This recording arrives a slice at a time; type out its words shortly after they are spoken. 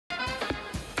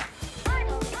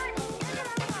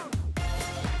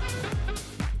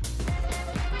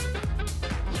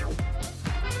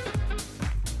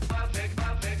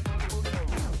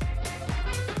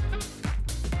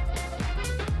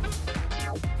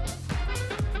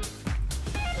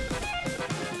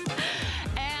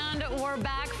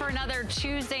another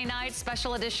Tuesday night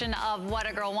special edition of What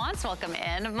a Girl Wants. Welcome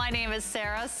in. My name is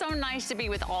Sarah. So nice to be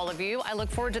with all of you. I look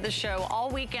forward to the show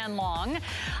all weekend long.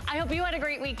 I hope you had a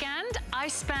great weekend. I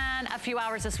spent a few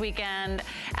hours this weekend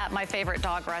at my favorite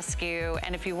dog rescue.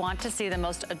 And if you want to see the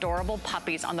most adorable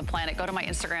puppies on the planet, go to my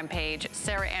Instagram page,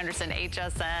 Sarah Anderson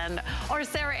HSN, or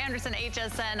Sarah Anderson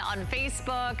HSN on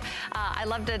Facebook. I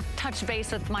love to touch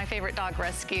base with my favorite dog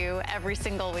rescue every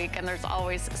single week, and there's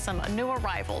always some new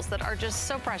arrivals that are just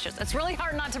so precious. It's really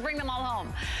hard not to bring them all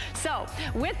home. So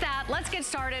with that, let's get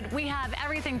started. We have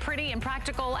everything pretty and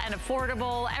practical and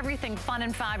affordable, everything fun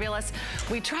and fabulous.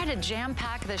 We try to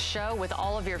jam-pack this show with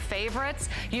all of your favorites.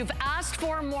 You've asked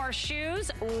for more shoes.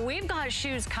 We've got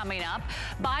shoes coming up.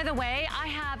 By the way, I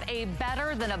have a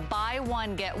better than a buy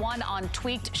one, get one on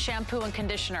Tweaked shampoo and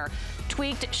conditioner.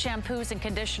 Tweaked shampoos and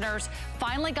conditioners,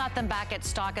 finally got them back at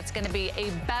stock. It's gonna be a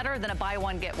better than a buy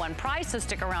one, get one price, so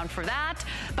stick around for that.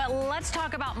 But let's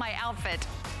talk about my outfit.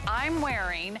 I'm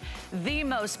wearing the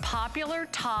most popular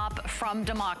top from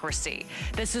Democracy.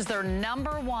 This is their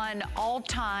 #1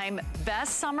 all-time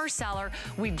best summer seller.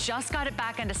 We just got it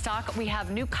back into stock. We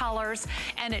have new colors,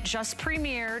 and it just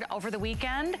premiered over the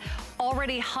weekend.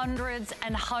 Already hundreds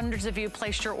and hundreds of you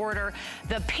placed your order.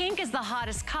 The pink is the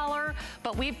hottest color,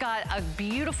 but we've got a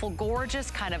beautiful, gorgeous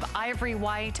kind of ivory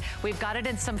white. We've got it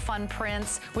in some fun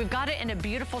prints. We've got it in a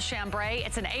beautiful chambray.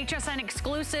 It's an HSN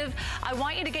exclusive. I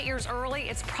want you to get yours early.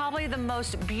 It's probably the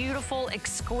most beautiful,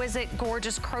 exquisite,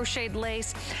 gorgeous crocheted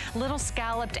lace. Little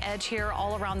scalloped edge here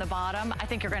all around the bottom. I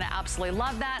think you're gonna absolutely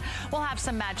love that. We'll have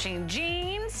some matching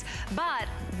jeans, but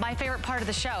my favorite part of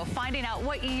the show, finding out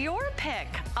what your pick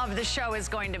of the show is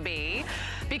going to be,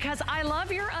 because I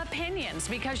love your opinions,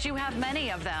 because you have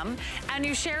many of them, and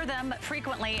you share them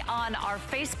frequently on our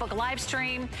Facebook live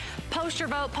stream. Post your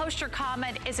vote, post your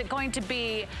comment. Is it going to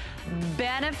be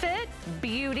benefit,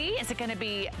 beauty? Is it gonna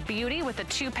be beauty with a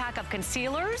 2-pack of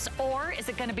concealers, or is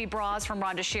it gonna be bras from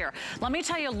Rhonda Shear? Let me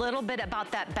tell you a little bit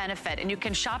about that benefit, and you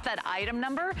can shop that item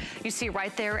number you see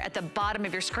right there at the bottom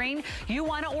of your screen. You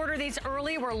wanna order these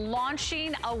early. We're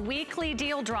launching a weekly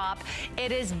deal drop.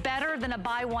 It is better than a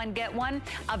buy one, get one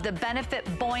of the Benefit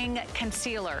Boing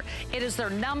Concealer. It is their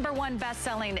 #1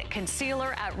 best-selling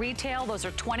concealer at retail. Those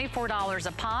are $24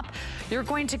 a pop. You're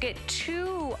going to get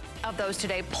 2 of those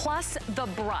today, plus the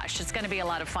brush. It's gonna be a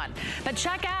lot of fun. But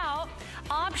check out,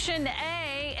 option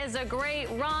A is a great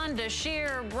Rhonda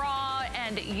Shear bra,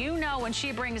 and you know when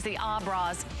she brings the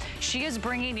bras, she is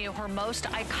bringing you her most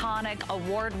iconic,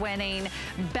 award-winning,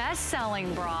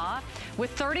 best-selling bra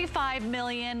with 35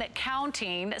 million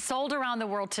counting sold around the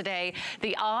world today.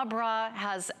 The bra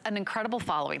has an incredible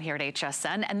following here at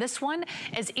HSN, and this one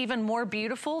is even more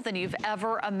beautiful than you've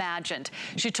ever imagined.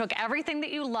 She took everything that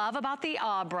you love about the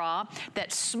bra,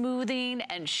 that smoothing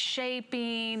and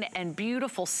shaping and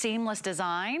beautiful seamless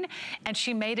design, and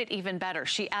she made it even better.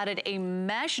 She added a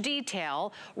mesh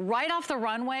detail right off the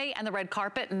runway, and the red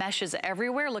carpet meshes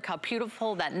everywhere. Look how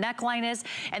beautiful that neckline is.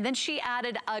 And then she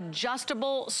added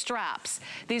adjustable straps.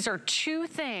 These are 2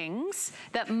 things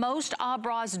that most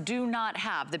bras do not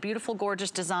have: the beautiful,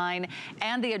 gorgeous design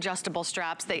and the adjustable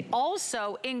straps. They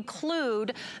also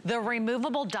include the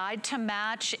removable dyed to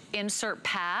match insert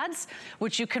pads,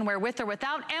 which you can wear with or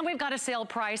without. And we've got a sale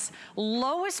price,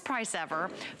 lowest price ever,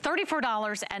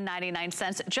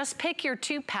 $34.99. Just pick your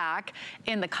 2-pack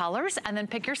in the colors and then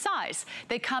pick your size.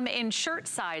 They come in shirt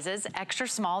sizes, extra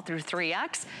small through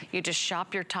 3X. You just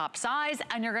shop your top size,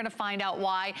 and you're gonna find out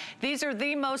why. These are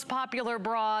the most popular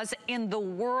bras in the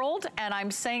world, and I'm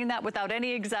saying that without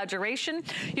any exaggeration.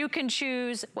 You can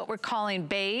choose what we're calling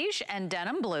beige and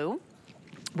denim blue.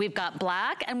 We've got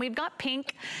black, and we've got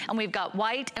pink, and we've got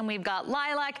white, and we've got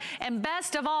lilac, and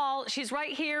best of all, she's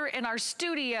right here in our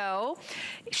studio.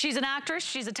 She's an actress,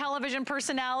 she's a television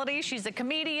personality, she's a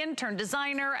comedian turned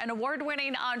designer, an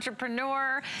award-winning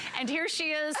entrepreneur, and here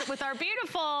she is with our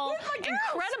beautiful,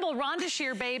 incredible Rhonda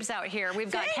Shear babes out here.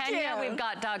 We've got Kenya, we've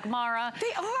got Dagmara.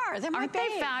 They are, they're my babes.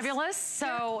 Aren't they fabulous?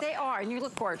 So they are, and you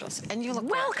look gorgeous, and you look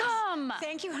welcome. Gorgeous.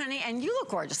 Thank you, honey, and you look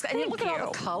gorgeous. And you look at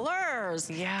all the colors.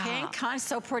 Yeah. Pink, kind of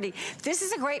so pretty. This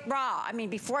is a great bra. I mean,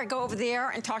 before I go over there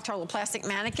and talk to our little plastic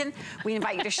mannequin, we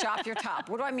invite you to shop your top.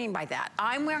 What do I mean by that?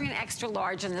 I'm wearing an extra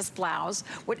large in this blouse.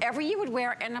 Whatever you would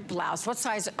wear in a blouse, what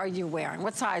size are you wearing?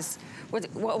 What size,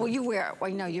 what will you wear?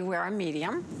 Well, no, you wear a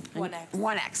medium. 1X.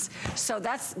 1X. So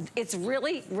it's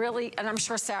really, really, and I'm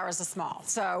sure Sarah's a small,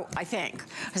 so I think.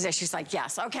 She's like,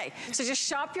 yes, okay. So just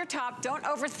shop your top, don't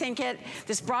overthink it.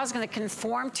 This bra is gonna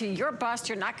conform to your bust.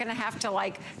 You're not gonna have to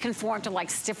like conform to like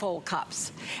stiff old cups.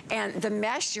 And the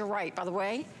mesh, you're right, by the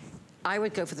way, I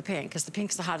would go for the pink, because the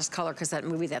pink's the hottest color, because that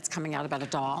movie that's coming out about a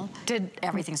doll,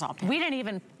 everything's all pink. We didn't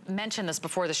even mentioned this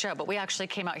before the show, but we actually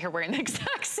came out here wearing the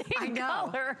exact same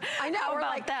color. I know. How We're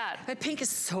about like, that? The pink is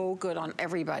so good on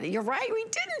everybody. You're right. We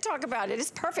didn't talk about it.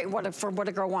 It's perfect for what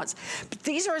a girl wants. But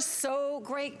these are so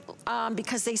great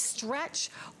because they stretch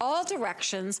all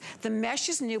directions. The mesh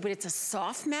is new, but it's a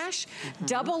soft mesh,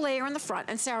 double layer in the front.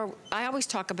 And Sarah, I always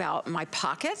talk about my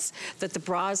pockets, that the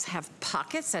bras have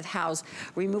pockets that house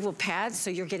removable pads. So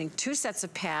you're getting 2 sets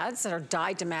of pads that are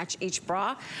dyed to match each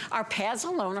bra. Our pads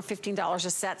alone are $15 a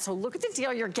set. So look at the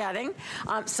deal you're getting.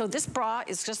 So this bra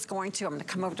is just going to, I'm gonna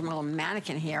come over to my little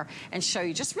mannequin here and show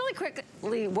you just really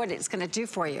quickly what it's gonna do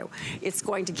for you. It's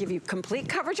going to give you complete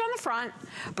coverage on the front,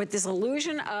 but this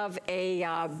illusion of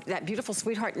that beautiful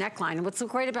sweetheart neckline. And what's so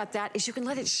great about that is you can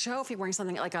let it show if you're wearing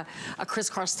something like a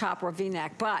crisscross top or a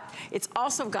V-neck, but it's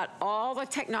also got all the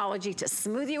technology to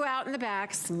smooth you out in the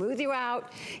back, smooth you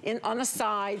out on the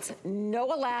sides,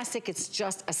 no elastic, it's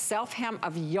just a self-hem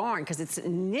of yarn because it's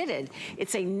knitted.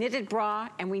 It's a knitted bra,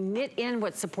 and we knit in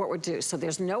what support would do. So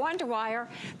there's no underwire,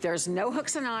 there's no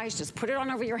hooks and eyes, just put it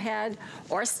on over your head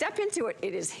or step into it.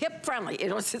 It is hip friendly.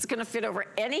 It's gonna fit over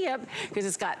any hip because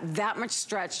it's got that much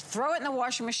stretch. Throw it in the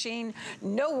washing machine,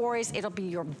 no worries. It'll be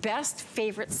your best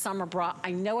favorite summer bra.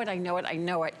 I know it, I know it, I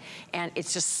know it. And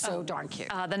it's just so darn cute.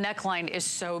 The neckline is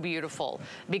so beautiful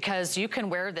because you can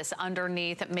wear this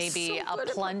underneath maybe a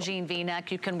plunging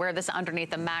V-neck. You can wear this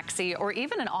underneath a maxi or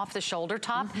even an off-the-shoulder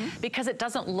top because it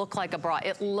doesn't look like a bra.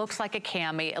 It looks like a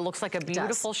cami. It looks like a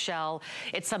beautiful shell.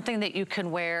 It's something that you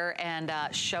can wear and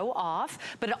show off,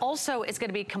 but it also is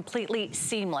gonna be completely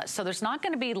seamless. So there's not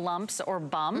gonna be lumps or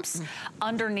bumps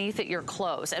underneath your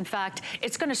clothes. In fact,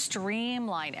 it's gonna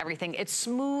streamline everything. It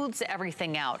smooths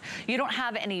everything out. You don't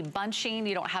have any bunching,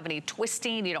 you don't have any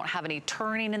twisting, you don't have any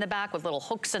turning in the back with little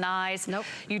hooks and eyes. Nope.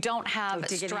 You don't have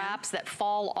straps that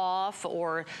fall off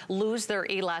or lose their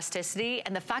elasticity.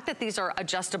 And the fact that these are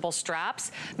adjustable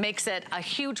straps makes it a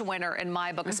huge winner in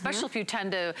my book, especially if you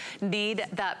tend to need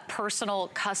that personal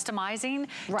customizing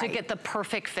to get the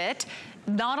perfect fit.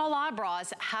 Not a lot of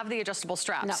bras have the adjustable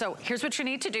strap. No. So here's what you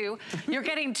need to do. You're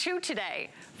getting 2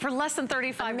 today for less than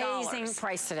 $35. Amazing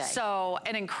price today. So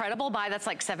an incredible buy. That's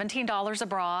like $17 a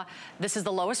bra. This is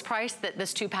the lowest price that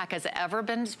this 2-pack has ever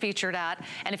been featured at.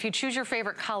 And if you choose your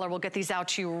favorite color, we'll get these out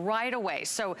to you right away.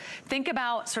 So think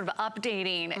about sort of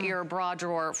updating your bra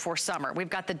drawer for summer.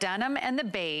 We've got the denim and the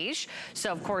beige.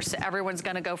 So of course, everyone's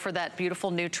gonna go for that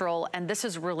beautiful neutral. And this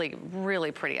is really,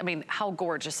 really pretty. I mean, how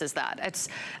gorgeous is that? It's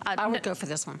I would go for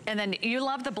this one. And then you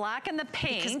love the black and the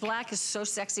pink. Because black is so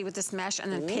sexy with this mesh, and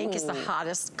then pink is the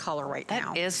hottest color right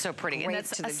now. That is so pretty. And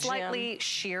it's a slightly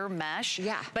sheer mesh.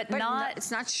 Yeah. But not, it's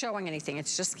not showing anything.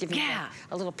 It's just giving you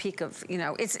a little peek of, you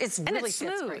know, it's really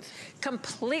smooth.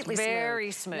 Completely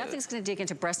very smooth. Nothing's gonna dig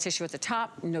into breast tissue at the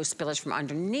top, no spillage from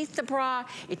underneath the bra.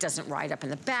 It doesn't ride up in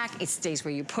the back. It stays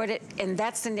where you put it. And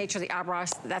that's the nature of the our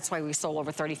bras. That's why we sold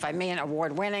over 35 million,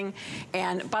 award winning.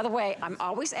 And by the way, I'm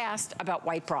always asked about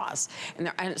white bras.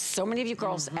 And so many of you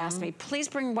girls ask me, please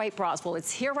bring white bras. Well,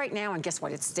 it's here right now, and guess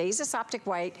what? It stays this optic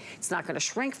white. It's not gonna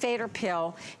shrink, fade, or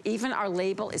pill. Even our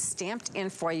label is stamped in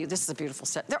for you. This is a beautiful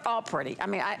set. They're all pretty. I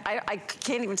mean, I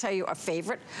can't even tell you a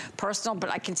favorite personal,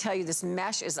 but I can tell you this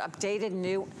mesh is updated,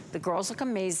 new. The girls look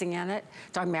amazing in it.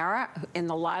 Dagmara in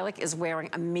the lilac is wearing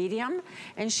a medium,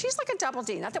 and she's like a double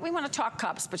D. Not that we want to talk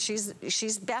cups, but she's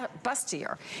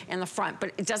bustier in the front.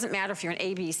 But it doesn't matter if you're an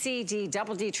A, B, C, D,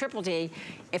 double D, triple D.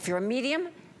 If you're a medium,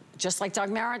 just like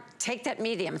Dagmara, take that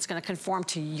medium. It's gonna conform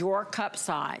to your cup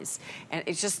size. And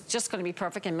it's just gonna be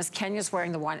perfect. And Miss Kenya's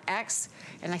wearing the 1X,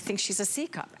 and I think she's a C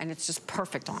cup, and it's just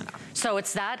perfect on her. So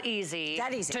it's that easy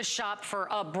to shop for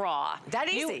a bra.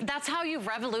 That easy. That's how you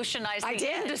revolutionized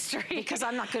the industry. Because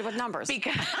I'm not good with numbers.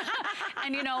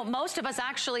 And you know, most of us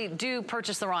actually do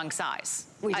purchase the wrong size.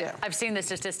 We do. I've seen the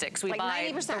statistics. We like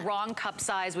buy 90%. the wrong cup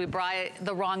size. We buy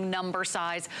the wrong number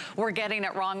size. We're getting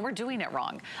it wrong. We're doing it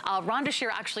wrong. Rhonda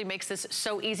Shear actually makes this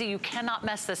so easy. You cannot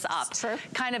mess this up. It's true.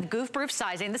 Kind of goof-proof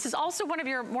sizing. This is also one of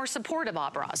your more supportive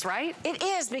bras, right? It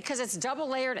is, because it's double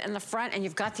layered in the front and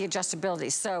you've got the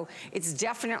adjustability. So it's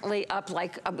definitely up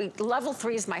like, level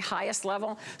 3 is my highest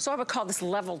level. So I would call this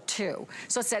level 2.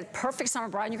 So it's that perfect summer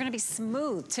bra, and you're gonna be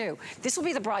smooth too. This will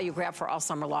be the bra you grab for all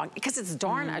summer long because it's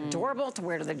darn adorable to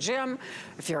wear to the gym.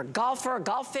 If you're a golfer,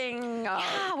 golfing.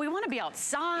 Yeah, we wanna be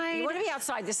outside. You wanna be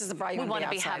outside, this is the bra you wanna be outside.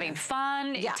 We wanna be having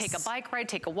fun. Yes. Take a bike ride,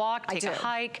 take a walk, take a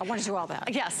hike. I wanna do all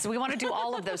that. Yes, we wanna do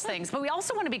all of those things. But we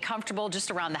also wanna be comfortable just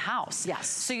around the house. Yes.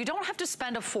 So you don't have to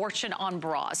spend a fortune on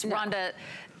bras. No. Rhonda,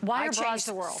 Why are bras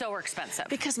the world. so expensive?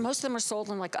 Because most of them are sold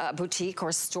in like a boutique or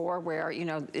a store where, you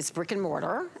know, it's brick and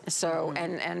mortar. So,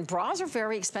 and bras are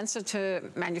very expensive to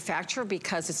manufacture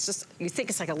because it's just, you think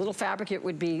it's like a little fabric, it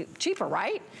would be cheaper,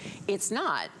 right? It's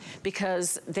not,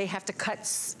 because they have to cut,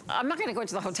 I'm not gonna go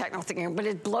into the whole technical thing, but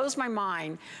it blows my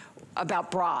mind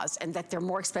about bras and that they're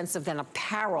more expensive than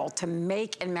apparel to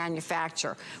make and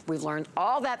manufacture. We've learned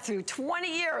all that through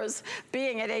 20 years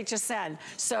being at HSN.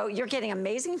 So you're getting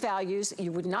amazing values.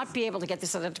 You would not be able to get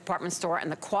this at a department store,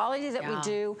 and the quality that we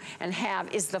do and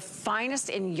have is the finest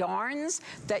in yarns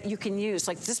that you can use.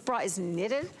 Like this bra is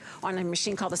knitted on a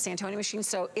machine called the Santoni machine,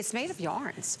 so it's made of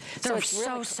yarns. They're so it's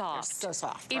so really, soft. They're so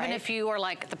soft, Even if you are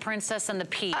like the princess and the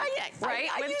pea, right?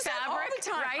 I With use fabric, that all the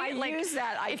time. right? I use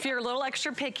that. If you're a little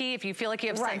extra picky, if you feel like you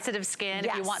have sensitive skin,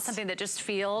 if you want something that just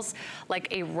feels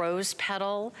like a rose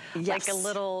petal, like a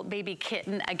little baby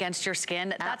kitten against your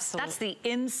skin, that's the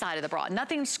inside of the bra.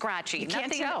 Nothing scratchy,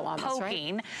 nothing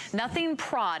poking, nothing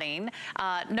prodding,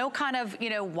 no kind of, you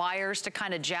know, wires to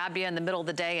kind of jab you in the middle of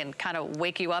the day and kind of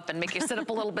wake you up and make you sit up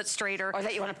a little bit straighter. Or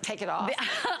that you want to take it off.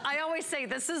 I always say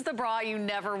this is the bra you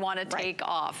never want to take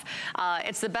off.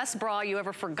 It's the best bra you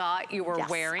ever forgot you were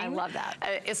wearing. I love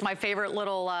that. It's my favorite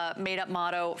little made-up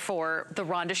motto for the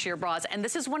Rhonda Shear bras, and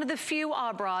this is one of the few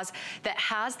bras that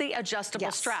has the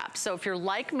adjustable strap. So if you're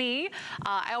like me,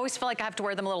 I always feel like I have to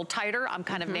wear them a little tighter. I'm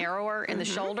kind of narrower in the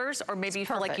shoulders, or maybe you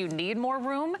feel like you need more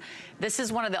room. This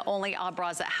is one of the only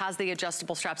bras that has the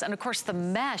adjustable straps, and of course the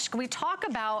mesh. Can we talk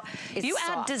about, you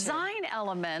add design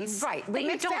elements that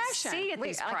you don't see at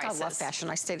these prices. I love fashion.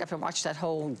 I stayed up and watched that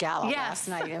whole gala last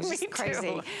night. It was just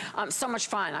crazy. So much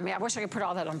fun. I mean, I wish I could put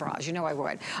all that on bras. You know I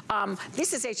would.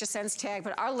 This is HSN's tag,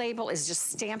 but our label is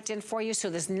just stamped in for you, so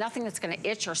there's nothing that's going to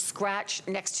itch or scratch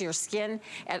next to your skin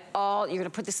at all. You're going to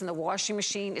put this in the washing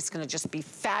machine. It's going to just be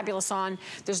fabulous on.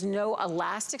 There's no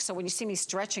elastic, so when you see me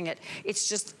stretching it, it's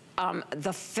just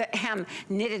the hem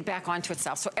knitted back onto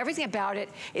itself. So everything about it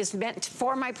is meant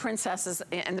for my princesses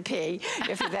and the pea.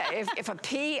 If a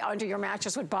pea under your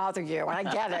mattress would bother you, and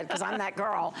I get it because I'm that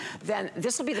girl, then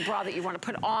this will be the bra that you want to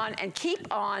put on and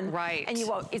keep on. Right. And you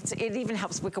won't. It even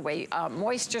helps wick away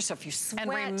moisture. So if you sweat,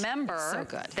 and remember, so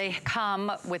good. They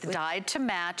come with dyed to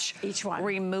match each one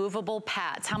removable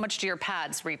pads. How much do your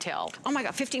pads retail? Oh my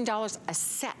God, $15 a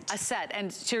set. A set,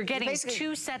 and so you're getting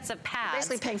 2 sets of pads.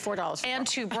 Basically paying $4 and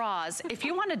 2 bras. If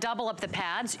you want to double up the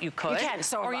pads, you could. You can.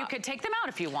 So, or you could take them out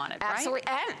if you wanted, absolutely.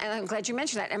 Right? And I'm glad you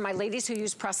mentioned that. And my ladies who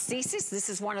use prosthesis, this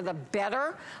is one of the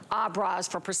better bras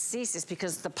for prosthesis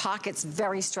because the pocket's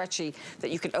very stretchy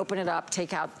that you can open it up,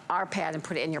 take out our pad and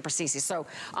put it in your prosthesis. So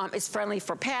it's friendly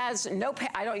for pads. No,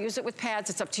 I don't use it with pads.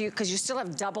 It's up to you because you still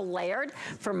have double layered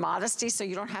for modesty, so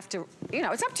you don't have to, you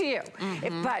know, it's up to you.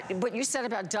 But what you said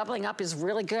about doubling up is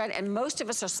really good. And most of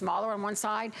us are smaller on one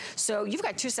side. So you've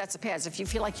got 2 sets of pads. If you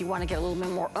feel like you want to get a little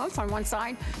bit more oomph on one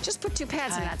side, just put 2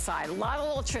 pads on that side. A lot of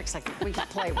little tricks like we can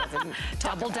play with. And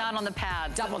double down on the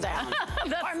pads. Double down.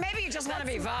 Or maybe you just want to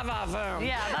be va-va-voom.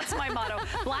 Yeah, that's my motto.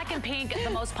 Black and pink, the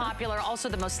most popular, also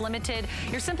the most limited.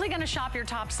 You're simply going to shop your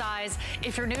top size.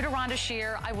 If you're new to Rhonda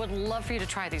Shear, I would love for you to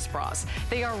try these bras.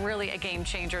 They are really a game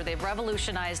changer. They've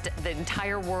revolutionized the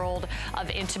entire world of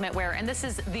intimate wear, and this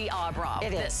is the bra.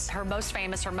 It is. Her most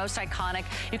famous, her most iconic.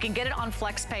 You can get it on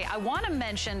FlexPay. I want to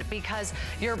mention, because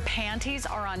your panties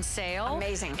are on sale.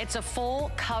 Amazing. It's a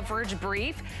full coverage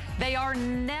brief. They are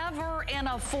never in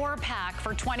a 4-pack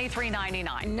for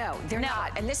 $23.99. No, they're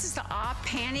not. And this is the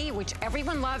panty, which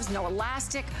everyone loves. No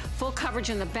elastic, full coverage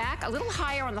in the back, a little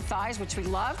higher on the thighs, which we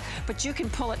love. But you can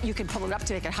pull it. You can pull it up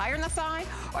to make it higher in the thigh,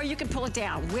 or you can pull it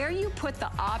down. Where you put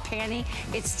the panty,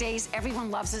 it stays.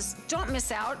 Everyone loves this. Don't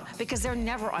miss out because they're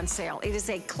never on sale. It is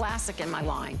a classic in my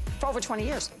line for over 20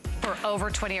 years. For over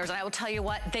 20 years. And I will tell you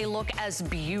what, they look as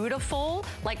beautiful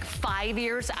like 5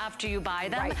 years after you buy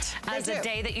them as the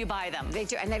day that you buy them. They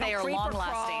do, and they are long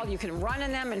lasting. You can run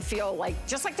in them and feel like,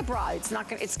 just like the bra,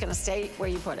 it's gonna stay where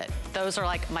you put it. Those are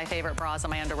like my favorite bras in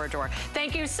my underwear drawer.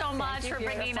 Thank you so much for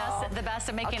bringing us the best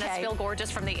and making us feel gorgeous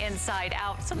from the inside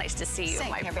out. So nice to see you,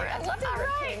 my friend. I love that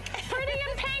pink. Pretty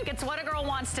in pink. It's what a girl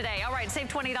wants today. All right, save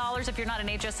 $20 if you're not an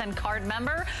HSN card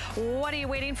member. What are you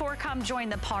waiting for? Come join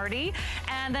the party.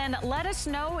 And then let us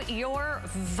know your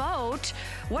vote.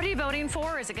 What are you voting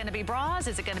for? Is it going to be bras?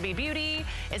 Is it going to be beauty?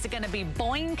 Is it going to be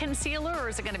Boing concealer? Or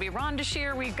is it going to be Rhonda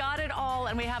Shear? We've got it all,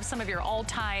 and we have some of your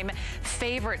all-time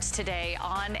favorites today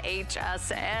on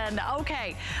HSN.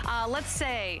 Okay, let's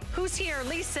say who's here.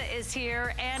 Lisa is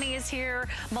here. Annie is here.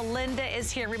 Melinda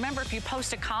is here. Remember, if you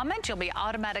post a comment, you'll be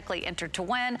automatically entered to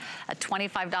win a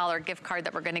 $25 gift card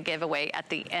that we're going to give away at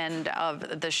the end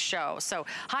of the show. So,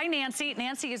 hi, Nancy.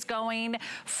 Nancy is going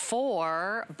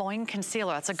for Boing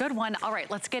Concealer. That's a good one. All right,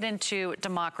 let's get into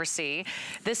Democracy.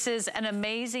 This is an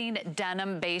amazing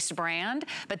denim-based brand,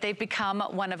 but they've become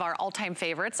one of our all-time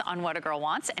favorites on What a Girl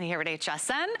Wants. And here at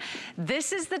HSN,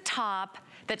 this is the top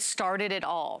that started it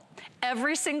all.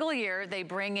 Every single year, they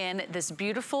bring in this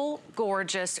beautiful,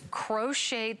 gorgeous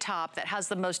crochet top that has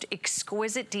the most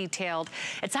exquisite detailed.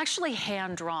 It's actually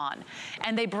hand-drawn.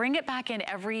 And they bring it back in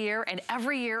every year, and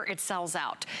every year it sells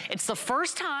out. It's the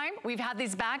first time we've had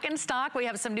these back in stock. We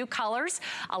have some new colors,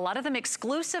 a lot of them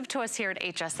exclusive to us here at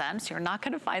HSN, so you're not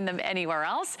gonna find them anywhere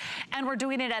else. And we're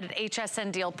doing it at an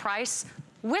HSN deal price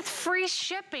with free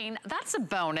shipping. That's a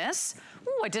bonus.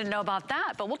 Ooh, I didn't know about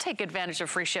that, but we'll take advantage of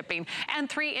free shipping and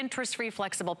 3 interest-free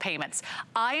flexible payments.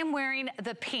 I am wearing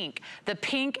the pink. The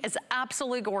pink is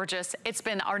absolutely gorgeous. It's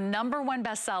been our #1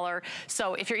 bestseller.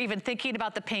 So if you're even thinking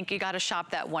about the pink, you gotta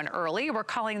shop that one early. We're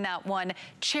calling that one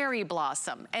Cherry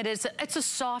Blossom. It's a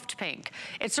soft pink.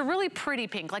 It's a really pretty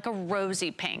pink, like a rosy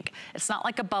pink. It's not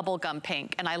like a bubblegum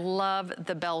pink. And I love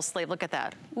the bell sleeve. Look at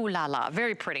that. Ooh la la,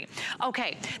 very pretty.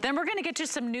 Okay, then we're gonna get to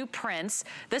some new prints.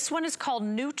 This one is called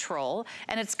Neutral,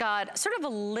 and it's got sort of a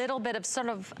little bit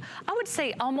of I would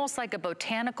say almost like a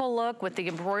botanical look with the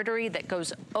embroidery that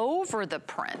goes over the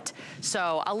print.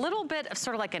 So a little bit of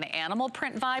sort of like an animal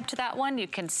print vibe to that one. You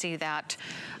can see that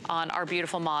on our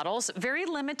beautiful models. Very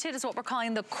limited is what we're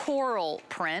calling the coral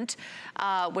print,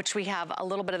 which we have a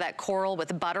little bit of that coral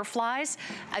with butterflies.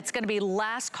 It's gonna be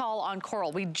last call on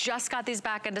coral. We just got these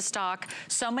back into stock.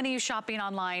 So many of you shopping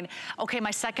online. Okay,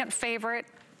 my second favorite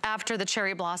after the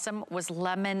cherry blossom was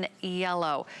lemon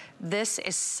yellow. This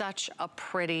is such a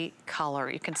pretty color.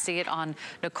 You can see it on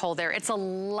Nicole there. It's a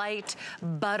light,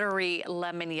 buttery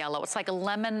lemon yellow. It's like a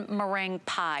lemon meringue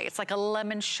pie. It's like a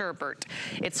lemon sherbet.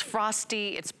 It's frosty,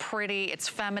 it's pretty, it's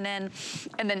feminine.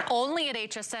 And then only at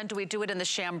HSN do we do it in the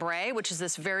chambray, which is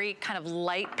this very kind of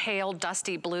light, pale,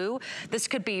 dusty blue. This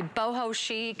could be boho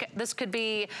chic. This could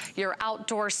be your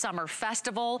outdoor summer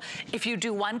festival. If you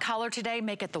do one color today,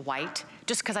 make it the white,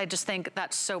 just because I just think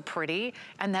that's so pretty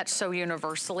and that's so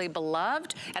universally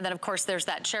beloved. And then of course there's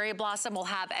that cherry blossom. We'll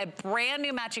have a brand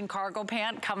new matching cargo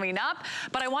pant coming up,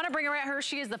 but I want to bring her out here.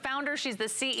 She is the founder, she's the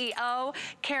CEO.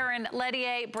 Karen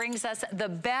Lettier brings us the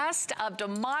best of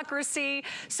Democracy.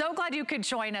 So glad you could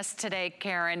join us today,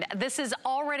 Karen. This is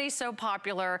already so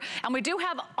popular, and we do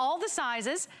have all the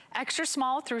sizes, extra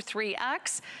small through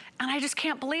 3X, and I just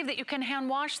can't believe that you can hand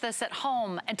wash this at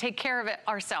home and take care of it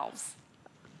ourselves.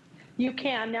 You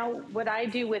can. Now, what I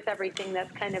do with everything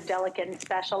that's kind of delicate and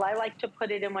special, I like to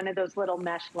put it in one of those little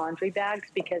mesh laundry bags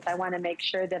because I want to make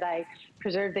sure that I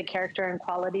preserve the character and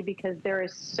quality, because there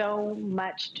is so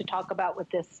much to talk about with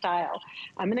this style.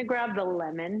 I'm going to grab the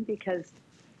lemon because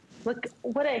look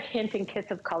what a hint and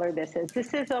kiss of color this is.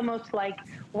 This is almost like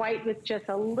white with just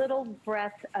a little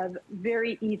breath of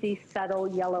very easy, subtle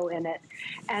yellow in it.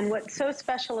 And what's so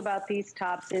special about these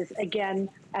tops is, again,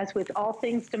 as with all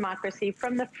things Democracy,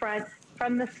 from the front,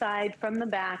 from the side, from the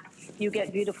back, you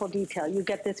get beautiful detail. You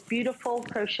get this beautiful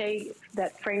crochet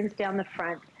that frames down the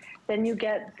front. Then you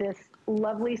get this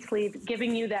lovely sleeve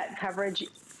giving you that coverage.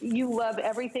 You love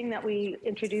everything that we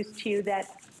introduced to you that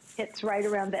hits right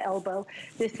around the elbow.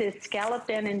 This is scalloped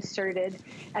and inserted,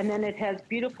 and then it has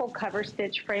beautiful cover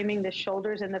stitch framing the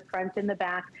shoulders and the front and the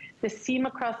back. The seam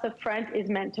across the front is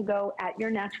meant to go at your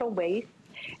natural waist,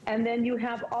 and then you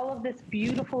have all of this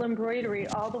beautiful embroidery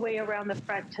all the way around the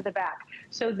front to the back.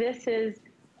 So this is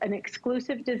an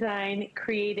exclusive design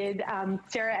created.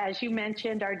 Sarah, as you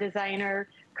mentioned, our designer,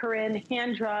 Corinne,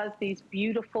 hand draws these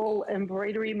beautiful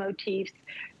embroidery motifs.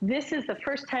 This is the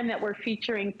first time that we're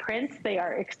featuring prints. They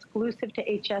are exclusive to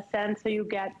HSN, so you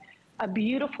get a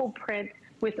beautiful print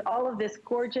with all of this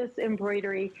gorgeous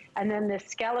embroidery, and then this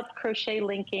scalloped crochet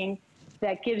linking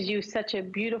that gives you such a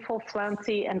beautiful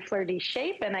flouncy and flirty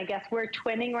shape. And I guess we're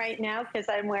twinning right now because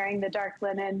I'm wearing the dark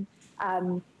linen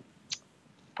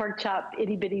pork chop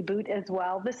itty bitty boot as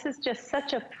well. This is just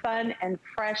such a fun and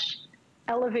fresh,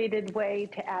 elevated way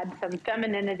to add some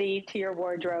femininity to your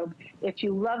wardrobe. If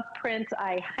you love prints,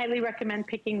 I highly recommend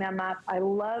picking them up. I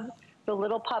love the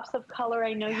little pops of color.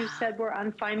 I know you said we're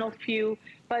on final few,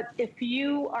 but if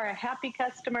you are a happy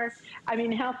customer, I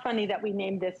mean, how funny that we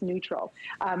named this Neutral.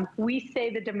 We say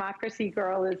the Democracy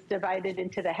girl is divided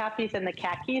into the happies and the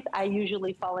khakis. I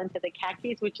usually fall into the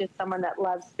khakis, which is someone that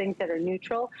loves things that are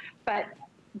neutral, but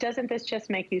doesn't this just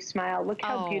make you smile? Look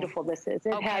how beautiful this is.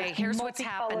 It has here's what's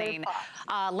happening.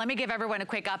 Let me give everyone a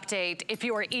quick update. If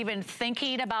you are even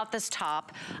thinking about this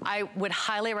top, I would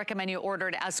highly recommend you order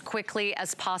it as quickly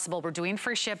as possible. We're doing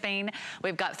free shipping.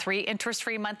 We've got 3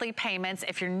 interest-free monthly payments.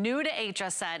 If you're new to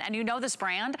HSN and you know this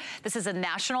brand, this is a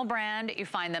national brand. You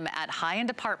find them at high-end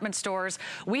department stores.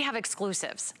 We have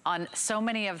exclusives on so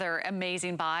many of their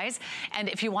amazing buys. And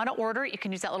if you want to order, you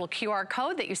can use that little QR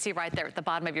code that you see right there at the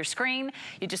bottom of your screen.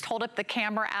 You just hold up the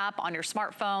camera app on your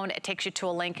smartphone. It takes you to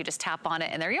a link. You just tap on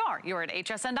it, and there you are. You're at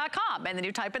hsn.com, and then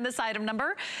you type in this item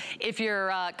number. If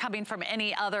you're coming from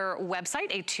any other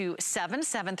website,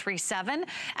 827737,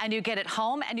 and you get it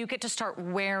home, and you get to start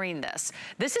wearing this.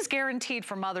 This is guaranteed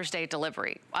for Mother's Day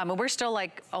delivery. I mean, we're still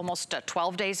like almost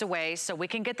 12 days away, so we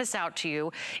can get this out to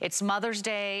you. It's Mother's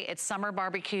Day. It's summer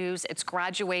barbecues. It's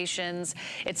graduations.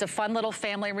 It's a fun little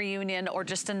family reunion or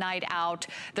just a night out.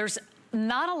 There's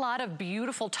not a lot of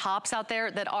beautiful tops out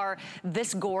there that are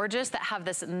this gorgeous, that have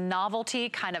this novelty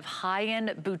kind of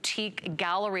high-end boutique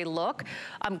gallery look.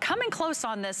 I'm coming close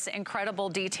on this incredible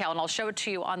detail, and I'll show it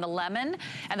to you on the lemon,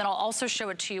 and then I'll also show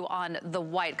it to you on the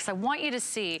white, because I want you to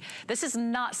see this is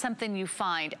not something you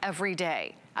find every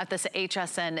day at this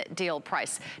HSN deal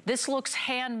price. This looks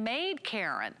handmade,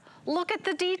 Karen. Look at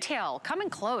the detail. Coming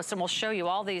close, and we'll show you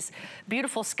all these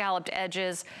beautiful scalloped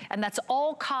edges, and that's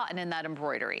all cotton in that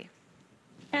embroidery.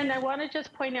 And I want to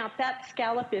just point out that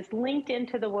scallop is linked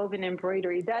into the woven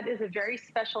embroidery. That is a very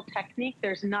special technique.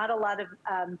 There's not a lot of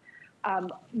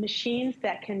machines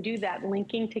that can do that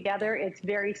linking together. It's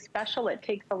very special. It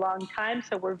takes a long time,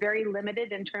 so we're very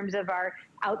limited in terms of our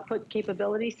output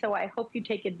capability. So I hope you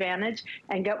take advantage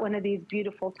and get one of these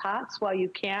beautiful tops while you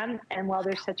can, and while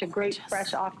there's such a great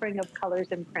fresh offering of colors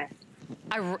and print.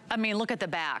 I mean, look at the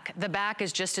back. The back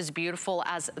is just as beautiful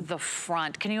as the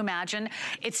front. Can you imagine?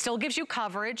 It still gives you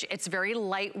coverage. It's very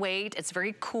lightweight. It's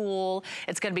very cool.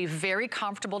 It's going to be very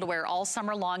comfortable to wear all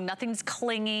summer long. Nothing's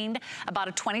clinging. About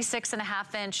a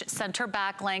 26.5-inch center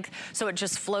back length, so it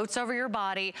just floats over your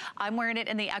body. I'm wearing it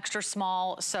in the extra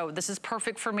small, so this is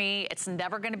perfect for me. It's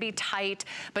never going to be tight,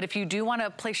 but if you do want to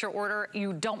place your order,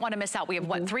 you don't want to miss out. We have,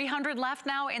 what, 300 left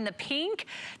now in the pink?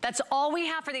 That's all we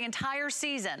have for the entire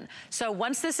season. So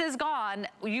once this is gone,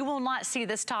 you will not see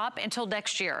this top until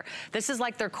next year. This is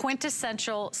like their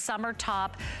quintessential summer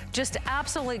top. Just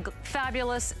absolutely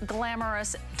fabulous,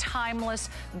 glamorous, timeless,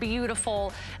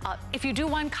 beautiful. If you do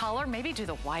one color, maybe do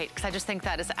the white, because I just think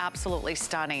that is absolutely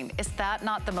stunning. Is that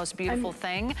not the most beautiful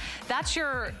thing? That's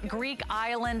your Greek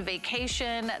island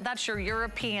vacation. That's your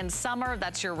European summer.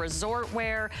 That's your resort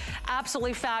wear.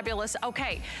 Absolutely fabulous.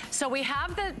 Okay, so we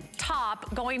have the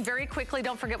top going very quickly.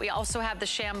 Don't forget, we also have the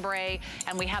chambray,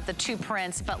 and we have the 2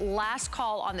 prints, but last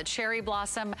call on the cherry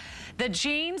blossom. The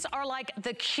jeans are like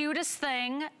the cutest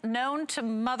thing known to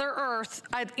Mother Earth.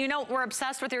 You know, we're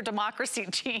obsessed with your democracy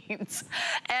jeans.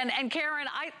 And Karen,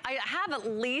 I have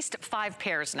at least 5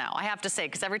 pairs now, I have to say,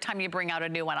 because every time you bring out a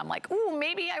new one, I'm like, ooh,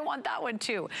 maybe I want that one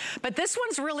too. But this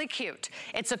one's really cute.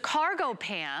 It's a cargo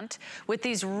pant with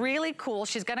these really cool,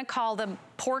 she's gonna call them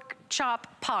pork chop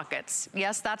pockets.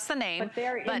 Yes, that's the name.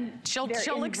 But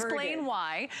she'll explain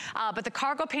why. But the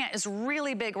cargo pant is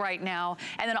really big right now.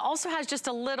 And then it also has just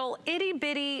a little itty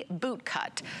bitty boot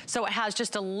cut. So it has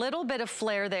just a little bit of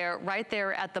flare there, right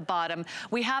there at the bottom.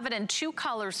 We have it in 2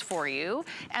 colors for you.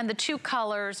 And the 2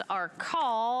 colors are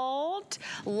called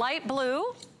light blue.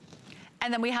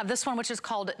 And then we have this one, which is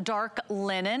called dark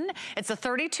linen. It's a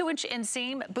 32-inch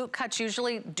inseam. Boot cuts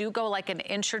usually do go like an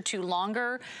inch or 2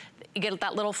 longer. You get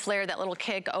that little flare, that little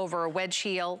kick over a wedge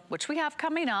heel, which we have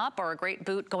coming up, or a great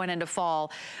boot going into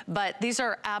fall. But these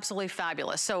are absolutely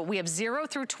fabulous. So we have 0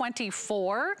 through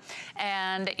 24,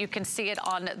 and you can see it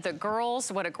on the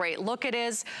girls. What a great look it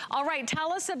is. All right,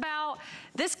 tell us about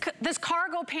this. This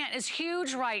cargo pant is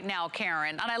huge right now,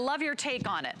 Karen, and I love your take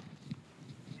on it.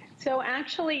 So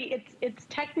actually, it's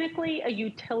technically a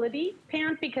utility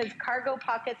pant because cargo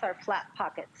pockets are flat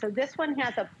pockets. So this one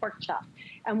has a pork chop.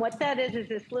 And what that is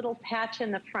this little patch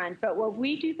in the front. But what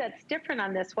we do that's different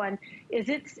on this one is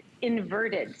it's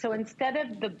inverted. So instead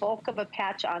of the bulk of a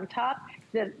patch on top,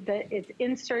 it's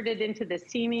inserted into the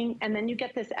seaming, and then you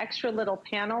get this extra little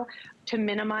panel to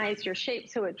minimize your shape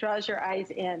so it draws your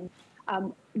eyes in.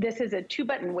 This is a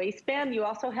 2-button waistband. You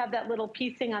also have that little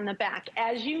piecing on the back.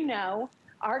 As you know,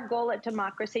 our goal at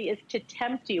Democracy is to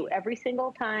tempt you every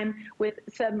single time with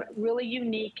some really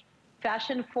unique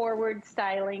fashion-forward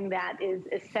styling that is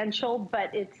essential, but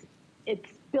it's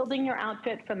building your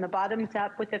outfit from the bottoms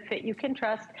up with a fit you can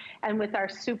trust, and with our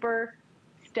super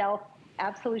stealth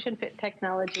Absolution Fit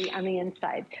technology on the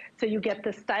inside. So you get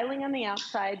the styling on the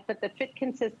outside, but the fit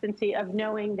consistency of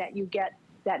knowing that you get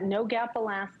that no gap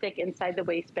elastic inside the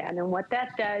waistband. And what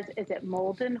that does is it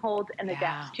molds and holds and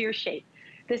adapts to your shape.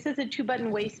 This is a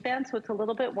 2-button waistband, so it's a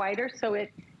little bit wider, so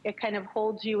it kind of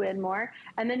holds you in more.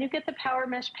 And then you get the power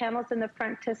mesh panels in the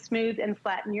front to smooth and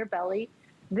flatten your belly.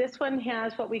 This one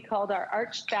has what we called our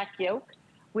arched back yoke,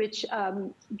 which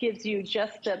gives you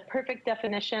just the perfect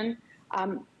definition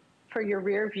for your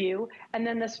rear view. And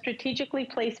then the strategically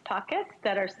placed pockets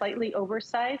that are slightly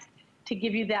oversized to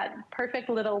give you that perfect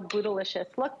little bootylicious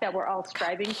look that we're all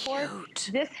striving for.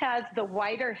 This has the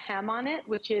wider hem on it,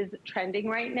 which is trending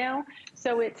right now.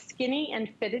 So it's skinny and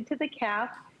fitted to the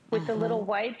calf with the little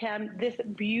wide hem. This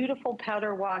beautiful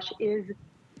powder wash is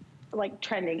like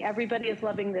trending. Everybody is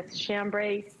loving this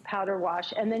chambray powder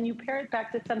wash. And then you pair it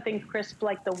back to something crisp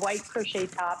like the white crochet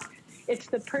top. It's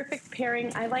the perfect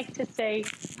pairing. I like to say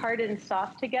hard and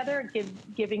soft together,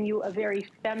 giving you a very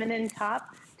feminine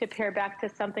top to pair back to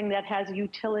something that has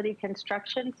utility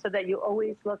construction so that you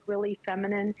always look really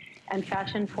feminine and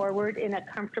fashion forward in a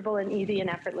comfortable and easy and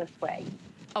effortless way.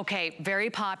 Okay, very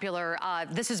popular.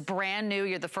 This is brand new.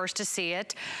 You're the first to see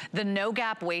it. The no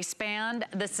gap waistband.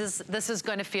 This is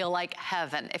going to feel like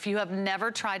heaven. If you have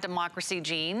never tried democracy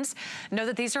jeans, know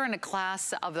that these are in a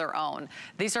class of their own.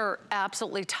 These are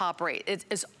absolutely top rate.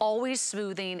 It's always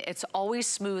smoothing. It's always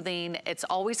smoothing. It's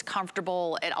always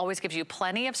comfortable. It always gives you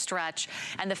plenty of stretch.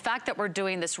 And the fact that we're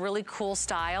doing this really cool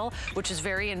style, which is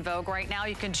very in vogue right now,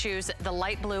 you can choose the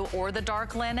light blue or the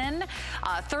dark linen.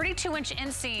 32-inch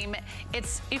inseam.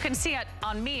 You can see it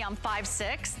on me, I'm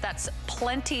 5'6". That's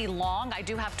plenty long. I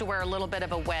do have to wear a little bit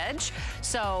of a wedge.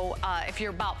 So if you're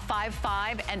about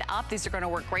 5'5" and up, these are gonna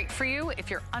work great for you.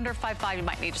 If you're under 5'5", you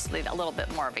might need just a little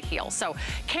bit more of a heel. So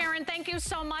Karen, thank you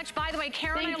so much. By the way,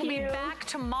 Karen and I will be back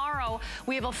tomorrow.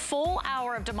 We have a full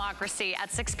hour of democracy at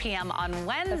 6 p.m. on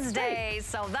Wednesday.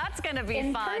 So that's gonna be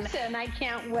fun. In person, I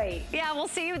can't wait. Yeah, we'll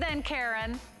see you then,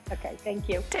 Karen. Okay, thank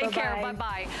you. Take care,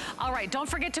 bye-bye. All right, don't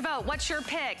forget to vote. What's your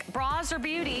pick? Bras or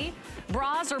beauty?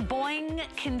 Bras or Boing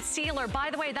Concealer? By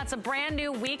the way, that's a brand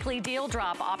new weekly deal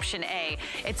drop, option A.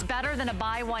 It's better than a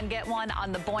buy one, get one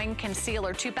on the Boing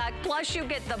Concealer 2-pack. Plus you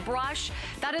get the brush.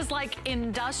 That is like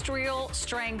industrial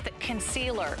strength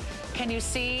concealer. Can you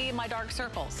see my dark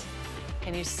circles?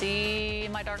 Can you see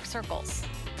my dark circles?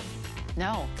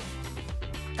 No,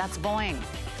 that's Boing.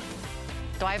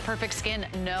 Do I have perfect skin?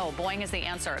 No, Boing is the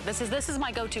answer. This is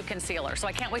my go-to concealer, so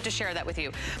I can't wait to share that with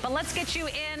you. But let's get you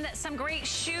in some great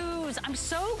shoes. I'm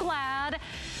so glad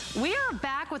we are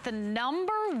back with the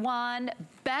 #1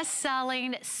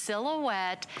 best-selling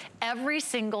silhouette every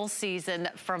single season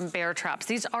from Bear Traps.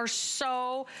 These are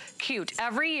so cute.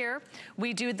 Every year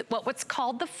we do what's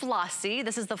called the flossy.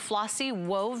 This is the flossy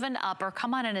woven upper.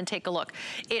 Come on in and take a look.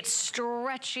 It's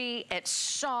stretchy, it's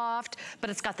soft,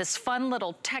 but it's got this fun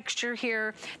little texture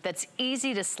here that's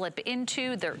easy to slip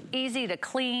into. They're easy to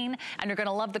clean, and you're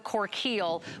gonna love the cork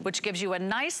heel, which gives you a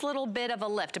nice little bit of a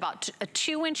lift, about a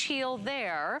 2-inch heel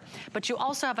there, but you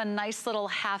also have a nice little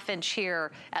 1/2 inch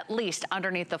here at least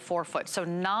underneath the forefoot. So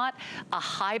not a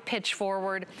high pitch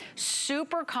forward,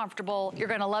 super comfortable. You're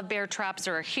gonna love Bear Traps.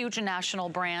 They're a huge national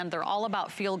brand. They're all about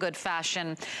feel good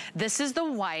fashion. This is the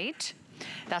white.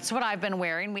 That's what I've been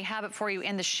wearing. We have it for you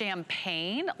in the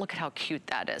champagne. Look at how cute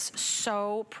that is.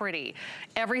 So pretty.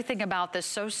 Everything about this,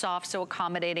 so soft, so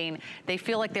accommodating. They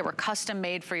feel like they were custom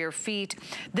made for your feet.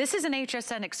 This is an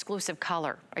HSN exclusive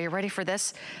color. Are you ready for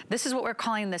this? This is what we're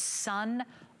calling the Sun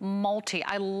Multi.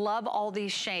 I love all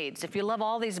these shades. If you love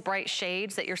all these bright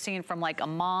shades that you're seeing from like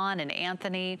Amon and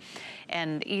Anthony,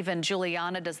 and even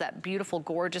Juliana does that beautiful,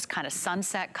 gorgeous kind of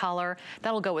sunset color.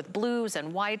 That'll go with blues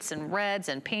and whites and reds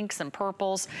and pinks and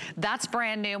purples. That's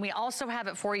brand new. We also have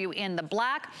it for you in the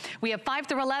black. We have 5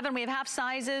 through 11. We have half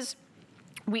sizes.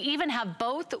 We even have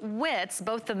both widths,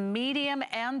 both the medium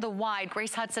and the wide.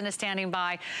 Grace Hudson is standing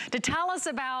by to tell us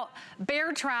about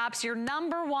Bear Traps, your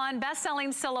 #1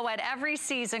 best-selling silhouette every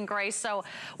season, Grace. So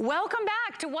welcome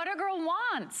back to What a Girl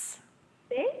Wants.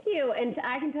 Thank you. And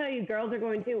I can tell you, girls are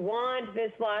going to want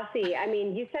this flossy. I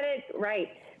mean, you said it right.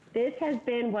 This has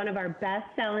been one of our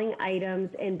best-selling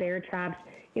items in Bear Traps,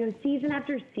 you know, season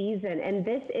after season. And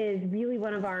this is really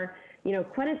one of our, you know,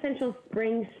 quintessential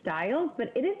spring styles,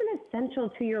 but it isn't essential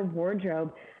to your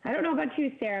wardrobe. I don't know about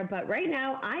you, Sarah, but right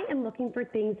now I am looking for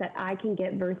things that I can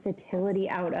get versatility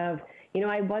out of. You know,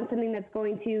 I want something that's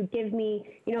going to give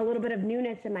me, you know, a little bit of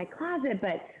newness in my closet,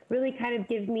 but really kind of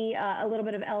give me a little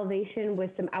bit of elevation with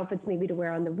some outfits maybe to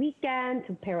wear on the weekend,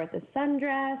 to pair with a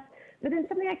sundress. But then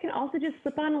something I can also just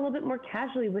slip on a little bit more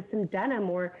casually with some denim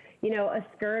or, you know, a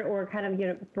skirt or kind of, you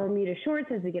know, Bermuda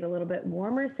shorts as we get a little bit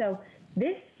warmer. So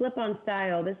this slip-on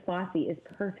style, this flossy, is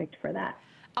perfect for that.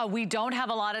 We don't have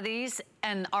a lot of these,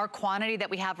 and our quantity that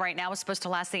we have right now is supposed to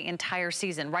last the entire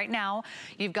season. Right now,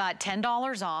 you've got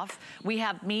 $10 off. We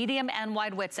have medium and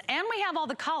wide widths, and we have all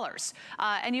the colors.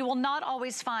 And you will not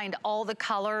always find all the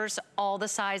colors, all the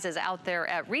sizes out there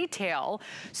at retail.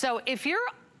 So if you're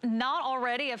not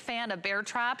already a fan of bear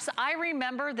traps, I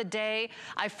remember the day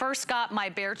I first got my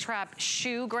bear trap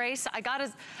shoe, Grace. I got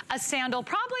a sandal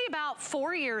probably about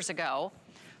 4 years ago.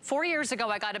 4 years ago,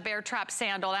 I got a bear trap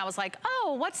sandal, and I was like,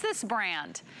 oh, what's this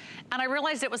brand? And I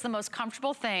realized it was the most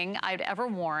comfortable thing I'd ever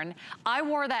worn. I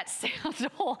wore that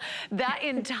sandal that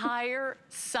entire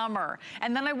summer.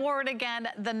 And then I wore it again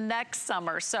the next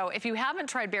summer. So if you haven't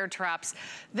tried bear traps,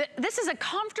 this is a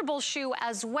comfortable shoe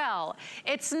as well.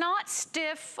 It's not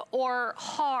stiff or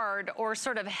hard or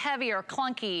sort of heavy or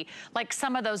clunky like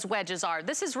some of those wedges are.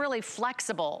 This is really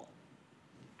flexible.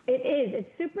 It is.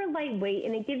 It's super lightweight,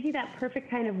 and it gives you that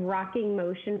perfect kind of rocking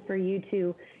motion for you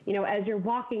to, you know, as you're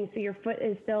walking, so your foot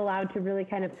is still allowed to really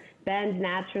kind of bend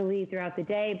naturally throughout the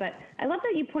day. But I love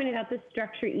that you pointed out the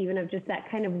structure even of just that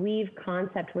kind of weave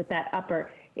concept with that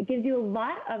upper. It gives you a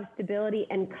lot of stability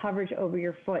and coverage over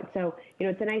your foot. So, you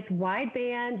know, it's a nice wide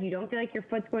band. You don't feel like your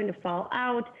foot's going to fall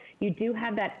out. You do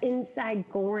have that inside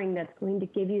goring that's going to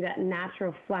give you that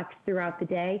natural flex throughout the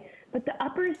day. But the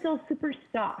upper is still super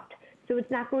soft. So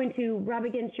it's not going to rub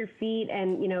against your feet,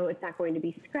 and, you know, it's not going to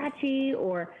be scratchy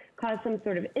or cause some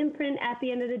sort of imprint at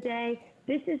the end of the day.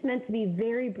 This is meant to be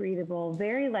very breathable,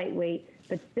 very lightweight,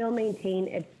 but still maintain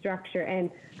its structure. And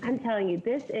I'm telling you,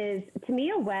 this is, to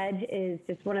me, a wedge is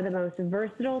just one of the most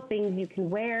versatile things you can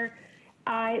wear.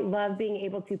 I love being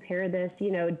able to pair this,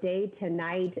 you know, day to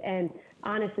night. And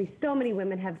honestly, so many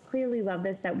women have clearly loved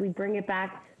this that we bring it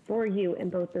back for you in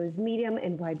both those medium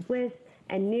and wide widths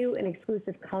and new and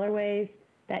exclusive colorways.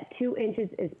 That 2 inches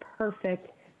is perfect,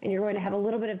 and you're going to have a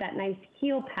little bit of that nice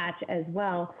heel patch as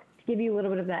well to give you a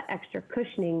little bit of that extra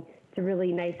cushioning to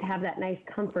really have that nice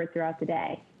comfort throughout the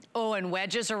day. Oh, and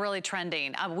wedges are really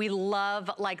trending. We love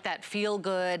like that feel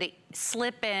good,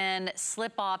 slip in,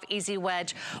 slip off, easy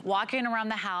wedge, walking around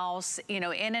the house, you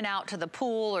know, in and out to the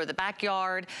pool or the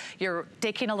backyard. You're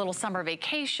taking a little summer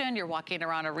vacation, you're walking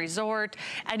around a resort,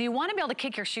 and you wanna be able to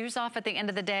kick your shoes off at the end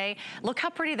of the day. Look how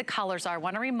pretty the colors are. I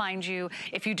wanna remind you,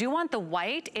 if you do want the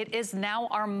white, it is now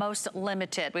our most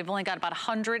limited. We've only got about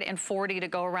 140 to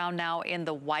go around now in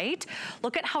the white.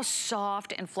 Look at how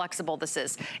soft and flexible this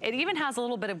is. It even has a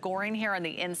little bit of goring here on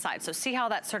the inside. So see how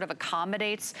that sort of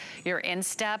accommodates your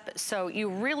instep. So you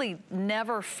really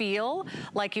never feel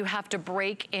like you have to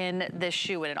break in this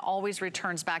shoe, and it always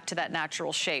returns back to that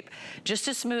natural shape. Just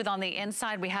as smooth on the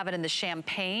inside. We have it in the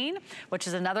champagne, which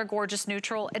is another gorgeous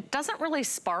neutral. It doesn't really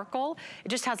sparkle. It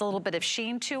just has a little bit of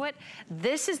sheen to it.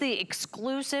 This is the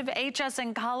exclusive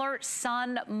HSN color,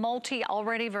 Sun Multi,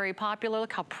 already very popular.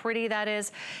 Look how pretty that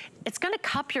is. It's gonna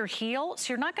cup your heel,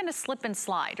 so you're not gonna slip and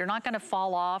slide. You're not gonna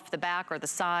fall off the back or the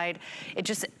side. It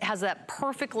just has that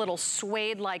perfect little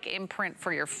suede-like imprint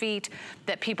for your feet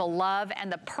that people love,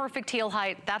 and the perfect heel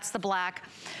height. That's the black.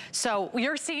 So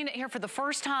you're seeing it here for the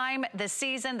first time this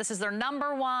season. This is their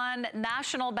 #1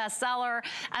 national bestseller,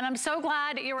 and I'm so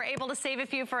glad you were able to save a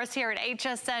few for us here at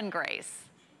HSN, Grace.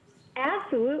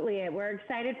 Absolutely. We're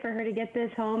excited for her to get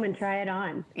this home and try it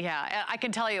on. Yeah, I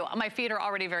can tell you, my feet are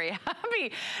already very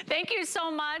happy. Thank you so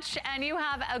much, and you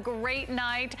have a great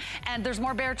night. And there's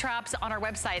more bear traps on our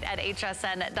website at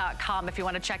hsn.com if you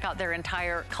want to check out their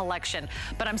entire collection.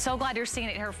 But I'm so glad you're seeing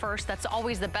it here first. That's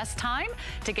always the best time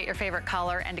to get your favorite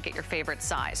color and to get your favorite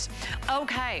size.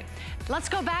 Okay, let's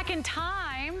go back in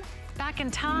time.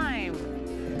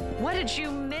 What did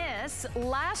you miss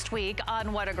last week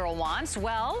on What a Girl Wants?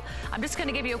 Well, I'm just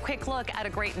gonna give you a quick look at a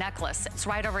great necklace. It's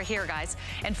right over here, guys.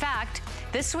 In fact,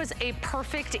 this was a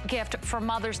perfect gift for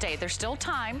Mother's Day. There's still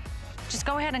time. Just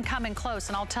go ahead and come in close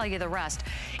and I'll tell you the rest.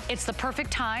 It's the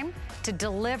perfect time to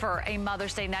deliver a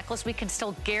Mother's Day necklace. We can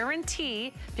still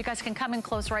guarantee, if you guys can come in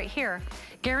close right here,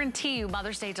 guarantee you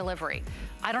Mother's Day delivery.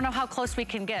 I don't know how close we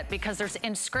can get because there's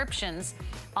inscriptions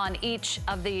on each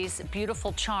of these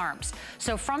beautiful charms.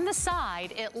 So from the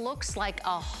side, it looks like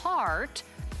a heart.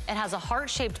 It has a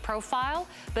heart-shaped profile,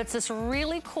 but it's this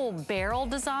really cool barrel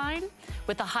design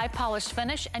with a high polished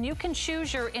finish, and you can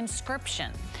choose your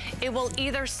inscription. It will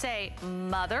either say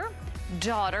mother,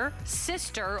 daughter,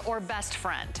 sister, or best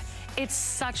friend. It's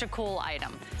such a cool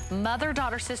item. Mother,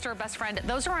 daughter, sister, or best friend.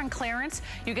 Those are on clearance.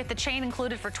 You get the chain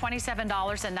included for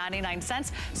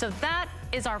 $27.99. So that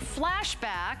is our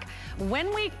flashback.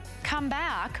 When we come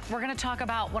back, we're gonna talk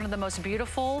about one of the most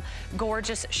beautiful,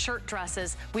 gorgeous shirt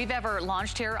dresses we've ever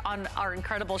launched here on our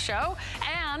incredible show.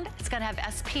 And it's gonna have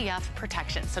SPF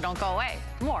protection. So don't go away.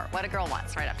 More What a Girl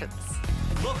Wants right after this.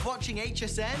 Love watching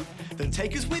HSN? Then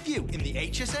take us with you in the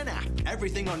HSN app.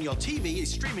 Everything on your TV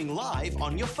is streaming live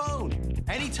on your phone.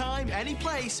 Anytime, any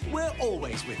place, we're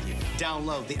always with you.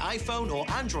 Download the iPhone or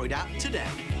Android app today.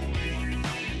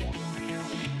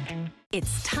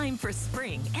 It's time for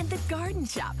spring and the Garden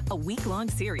Shop, a week-long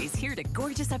series here to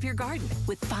gorgeous up your garden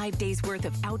with 5 days worth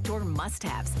of outdoor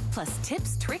must-haves, plus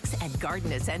tips, tricks, and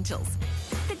garden essentials.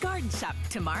 The Garden Shop,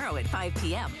 tomorrow at 5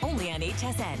 p.m., only on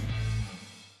HSN.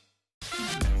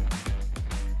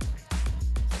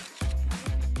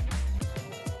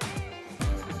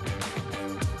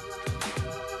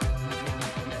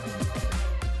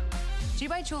 G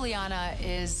by Juliana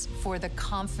is for the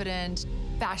confident,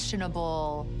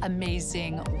 fashionable,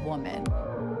 amazing woman.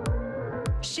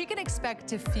 She can expect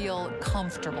to feel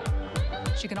comfortable.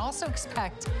 She can also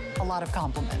expect a lot of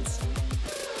compliments.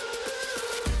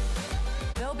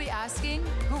 They'll be asking,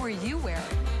 who are you wearing?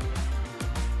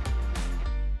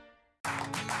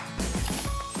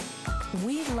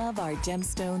 We love our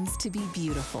gemstones to be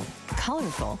beautiful,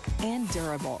 colorful, and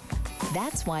durable.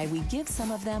 That's why we give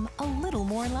some of them a little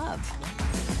more love.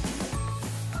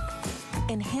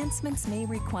 Enhancements may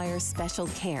require special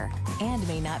care and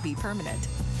may not be permanent,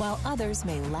 while others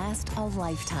may last a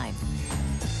lifetime.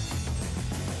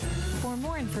 For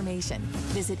more information,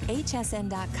 visit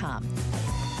hsn.com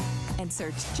and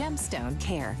search Gemstone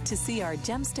Care to see our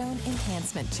gemstone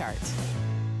enhancement chart.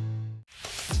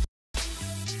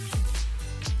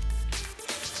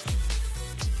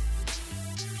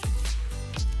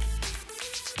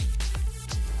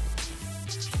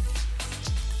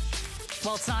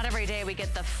 Well, it's not every day we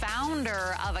get the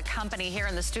founder of a company here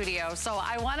in the studio, so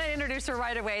I want to introduce her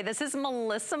right away. This is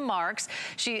Melissa Marks.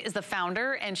 She is the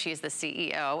founder and she is the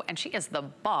CEO and she is the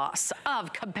boss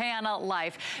of Cabana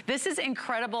Life. This is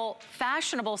incredible,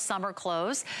 fashionable summer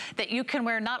clothes that you can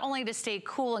wear not only to stay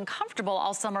cool and comfortable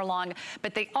all summer long,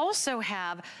 but they also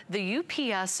have the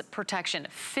UPS protection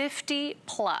 50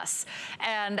 plus.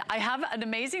 And I have an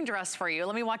amazing dress for you.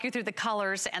 Let me walk you through the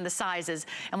colors and the sizes,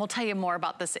 and we'll tell you more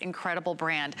about this incredible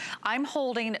brand. I'm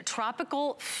holding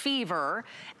Tropical Fever,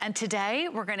 and today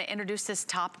we're going to introduce this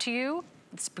top to you.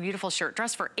 It's a beautiful shirt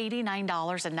dress for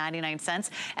 $89.99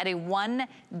 at a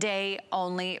one-day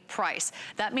only price.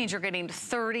 That means you're getting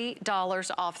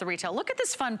 $30 off the retail. Look at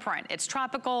this fun print. It's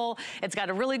tropical. It's got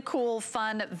a really cool,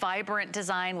 fun, vibrant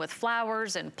design with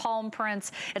flowers and palm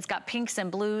prints. It's got pinks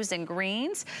and blues and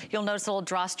greens. You'll notice a little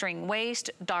drawstring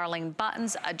waist, darling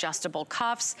buttons, adjustable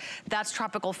cuffs. That's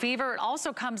Tropical Fever. It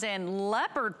also comes in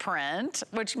leopard print,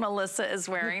 which Melissa is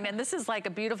wearing. And this is like a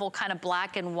beautiful kind of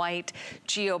black and white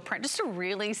geo print. Just a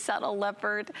really subtle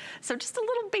leopard. So just a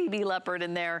little baby leopard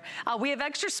in there. We have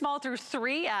extra small through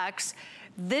 3X.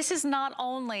 This is not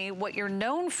only what you're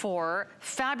known for,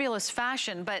 fabulous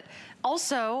fashion, but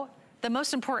also the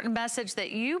most important message that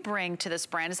you bring to this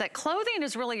brand is that clothing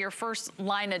is really your first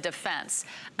line of defense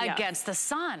against the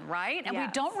sun, right? And we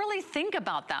don't really think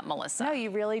about that, Melissa. No, you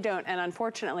really don't. And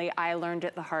unfortunately, I learned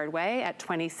it the hard way at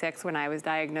 26 when I was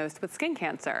diagnosed with skin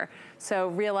cancer. So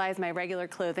realized my regular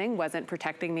clothing wasn't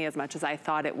protecting me as much as I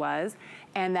thought it was,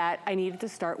 and that I needed to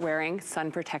start wearing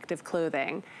sun protective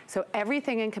clothing. So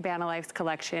everything in Cabana Life's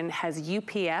collection has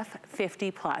UPF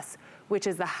 50 plus, which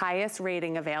is the highest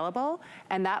rating available,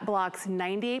 and that blocks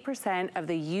 98% of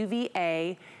the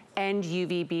UVA and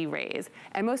UVB rays.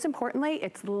 And most importantly,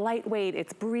 it's lightweight,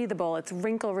 it's breathable, it's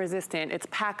wrinkle resistant, it's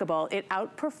packable. It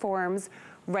outperforms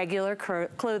regular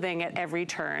clothing at every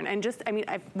turn. And just, I mean,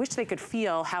 I wish they could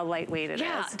feel how lightweight it is.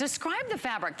 Yeah, describe the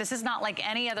fabric. This is not like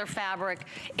any other fabric.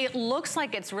 It looks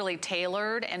like it's really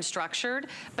tailored and structured,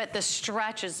 but the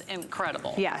stretch is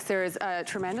incredible. Yes, there's a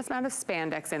tremendous amount of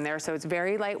spandex in there, so it's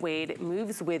very lightweight, it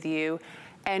moves with you.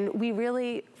 And we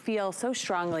really feel so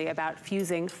strongly about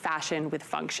fusing fashion with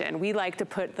function. We like to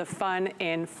put the fun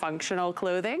in functional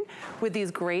clothing with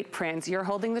these great prints. You're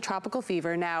holding the Tropical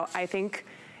Fever. Now, I think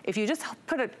if you just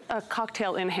put a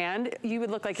cocktail in hand, you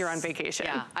would look like you're on vacation.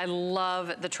 Yeah, I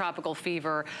love the Tropical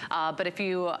Fever, but if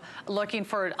you're looking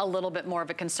for a little bit more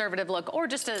of a conservative look or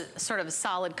just a sort of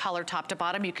solid color top to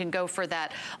bottom, you can go for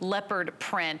that leopard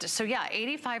print. So yeah,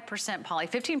 85% poly,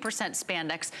 15%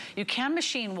 spandex. You can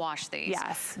machine wash these.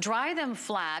 Yes. Dry them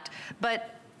flat,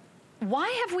 but why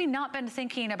have we not been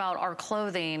thinking about our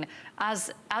clothing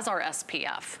as our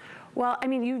SPF? Well, I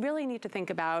mean, you really need to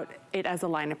think about it as a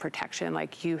line of protection,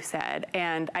 like you said.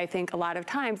 And I think a lot of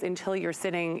times, until you're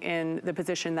sitting in the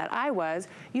position that I was,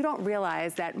 you don't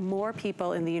realize that more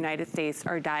people in the United States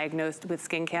are diagnosed with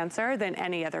skin cancer than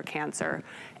any other cancer.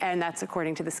 And that's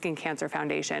according to the Skin Cancer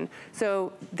Foundation.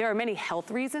 So there are many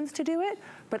health reasons to do it,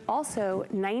 but also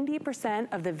 90%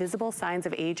 of the visible signs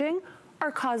of aging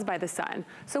are caused by the sun.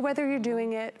 So whether you're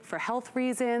doing it for health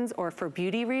reasons or for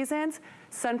beauty reasons,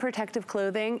 sun protective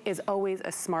clothing is always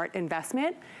a smart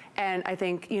investment. And I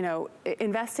think, you know,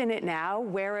 invest in it now,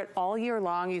 wear it all year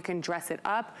long. You can dress it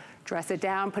up, dress it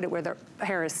down, put it with a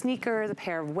pair of sneakers, a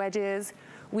pair of wedges.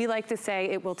 We like to say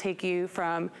it will take you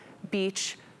from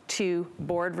beach to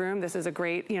boardroom. This is a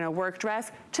great, you know, work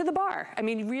dress to the bar. I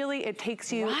mean, really, it takes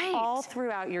you all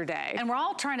throughout your day. And we're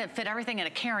all trying to fit everything in a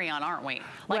carry-on, aren't we?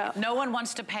 Like, no one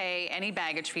wants to pay any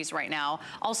baggage fees right now.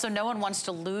 Also, no one wants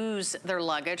to lose their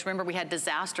luggage. Remember, we had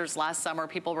disasters last summer.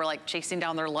 People were like chasing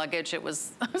down their luggage. It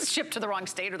was shipped to the wrong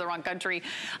state or the wrong country.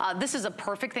 This is a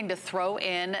perfect thing to throw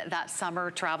in that summer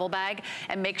travel bag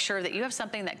and make sure that you have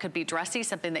something that could be dressy,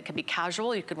 something that could be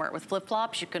casual. You can wear it with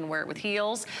flip-flops. You can wear it with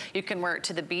heels. You can wear it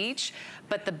to the beach.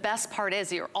 But the best part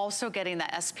is you're also getting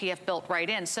that SPF built right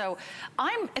in. So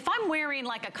if I'm wearing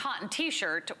like a cotton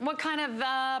t-shirt, what kind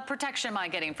of protection am I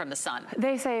getting from the sun?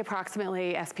 They say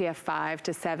approximately SPF 5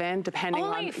 to 7, depending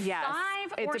on,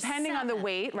 depending on the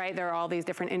weight, right? There are all these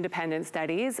different independent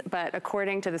studies, but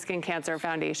according to the Skin Cancer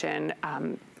Foundation,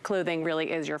 clothing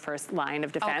really is your first line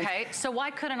of defense. Okay, so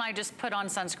why couldn't I just put on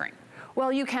sunscreen?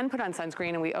 Well, you can put on sunscreen,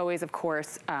 and we always, of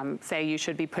course, say you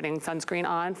should be putting sunscreen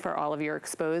on for all of your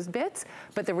exposed bits.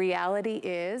 But the reality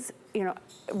is, you know,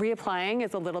 reapplying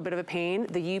is a little bit of a pain.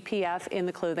 The UPF in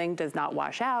the clothing does not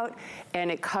wash out,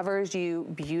 and it covers you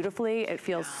beautifully. It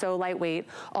feels so lightweight.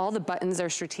 All the buttons are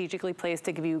strategically placed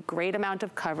to give you a great amount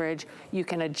of coverage. You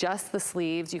can adjust the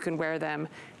sleeves. You can wear them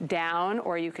down,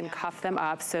 or you can cuff them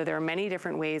up. So there are many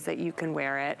different ways that you can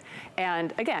wear it.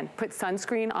 And again, put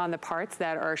sunscreen on the parts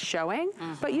that are showing,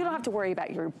 but you don't have to worry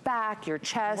about your back, your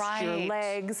chest, your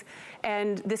legs.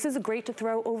 And this is great to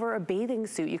throw over a bathing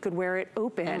suit. You could wear it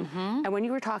open. And when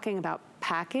you were talking about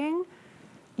packing,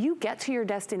 you get to your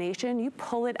destination, you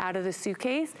pull it out of the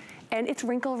suitcase, and it's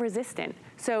wrinkle resistant.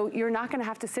 So you're not gonna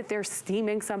have to sit there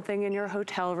steaming something in your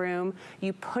hotel room.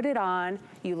 You put it on,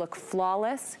 you look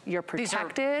flawless, you're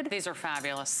protected. These are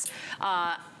fabulous.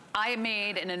 I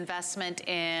made an investment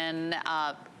in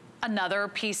another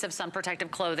piece of sun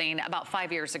protective clothing about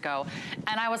 5 years ago.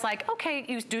 And I was like, okay,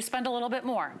 you do spend a little bit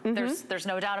more. There's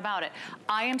no doubt about it.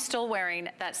 I am still wearing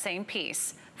that same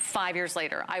piece 5 years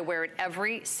later. I wear it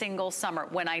every single summer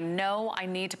when I know I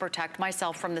need to protect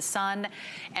myself from the sun.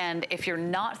 And if you're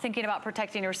not thinking about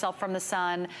protecting yourself from the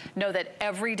sun, know that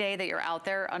every day that you're out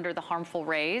there under the harmful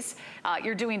rays,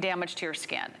 you're doing damage to your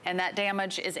skin. And that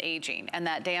damage is aging. And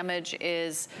that damage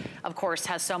is, of course,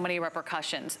 has so many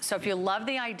repercussions. So if you love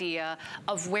the idea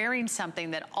of wearing something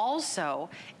that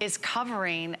also is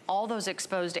covering all those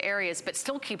exposed areas, but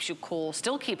still keeps you cool,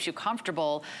 still keeps you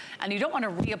comfortable, and you don't want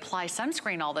to reapply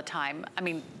sunscreen all the time. I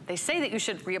mean, they say that you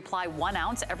should reapply 1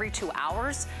 ounce every 2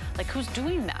 hours. Like, who's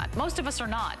doing that? Most of us are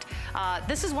not.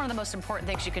 This is one of the most important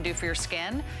things you can do for your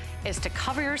skin, is to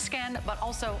cover your skin, but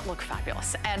also look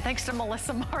fabulous. And thanks to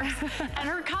Melissa Marks and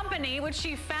her company, which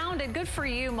she founded. Good for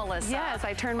you, Melissa. Yes,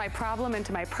 I turned my problem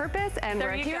into my purpose, and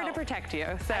we're here to protect you.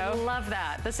 So I love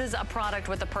that. This is a product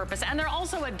with a purpose, and they're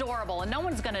also adorable, and no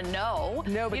one's gonna know.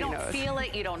 Nobody knows. You don't feel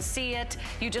it, you don't see it.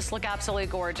 You just look absolutely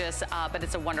gorgeous, but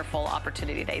it's a wonderful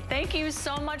opportunity today. Thank you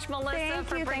so much, Melissa,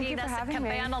 for bringing us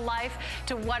Cabana Life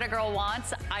to What a Girl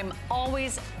Wants. I'm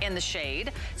always in the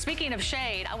shade. Speaking of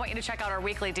shade, I want you to check out our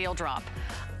weekly deal drop.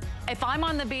 If I'm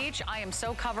on the beach, I am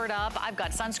so covered up. I've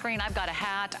got sunscreen, I've got a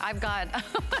hat, I've got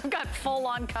I've got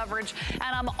full-on coverage, and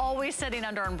I'm always sitting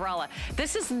under umbrella.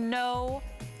 This is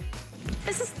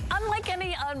unlike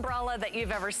any umbrella that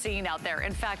you've ever seen out there.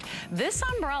 In fact, this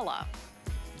umbrella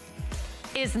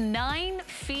is 9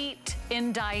 feet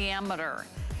in diameter.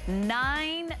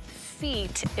 9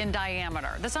 feet in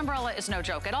diameter. This umbrella is no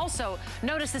joke. And also,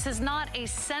 notice this is not a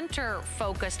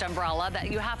center-focused umbrella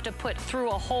that you have to put through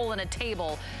a hole in a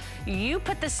table. You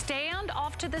put the stand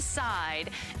off to the side,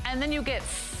 and then you get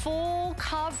full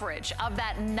coverage of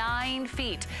that 9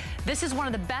 feet. This is one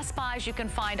of the best buys you can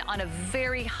find on a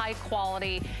very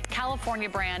high-quality California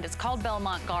brand. It's called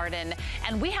Belmont Garden,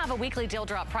 and we have a weekly deal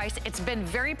drop price. It's been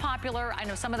very popular. I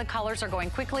know some of the colors are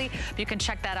going quickly, but you can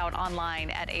check that out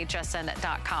online at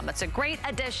hsn.com. It's a great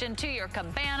addition to your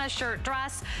Cabana shirt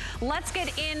dress. Let's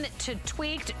get into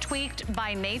Tweaked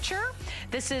by Nature.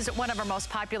 This is one of our most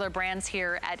popular brands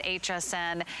here at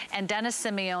HSN, and Dennis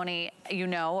Simeone, you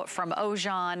know, from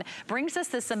Ojan, brings us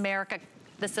this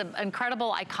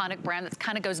incredible iconic brand that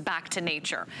kind of goes back to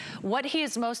nature. What he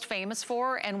is most famous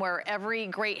for, and where every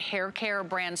great hair care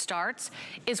brand starts,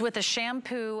 is with a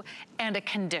shampoo and a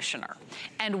conditioner.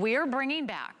 And we're bringing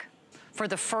back, for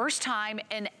the first time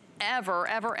in ever,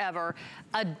 ever, ever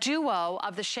a duo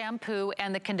of the shampoo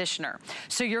and the conditioner.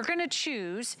 So you're gonna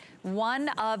choose one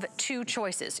of two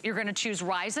choices. You're gonna choose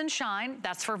Rise and Shine,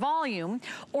 that's for volume,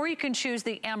 or you can choose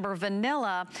the Amber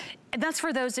Vanilla. And that's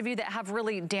for those of you that have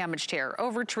really damaged hair,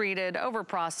 over-treated,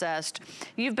 over-processed.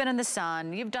 You've been in the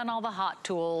sun, you've done all the hot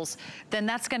tools, then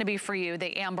that's gonna be for you,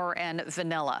 the Amber and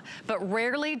Vanilla. But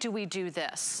rarely do we do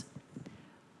this.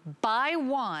 Buy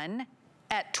one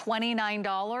at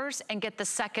 $29 and get the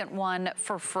second one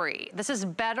for free. This is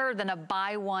better than a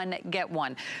buy one, get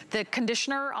one. The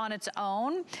conditioner on its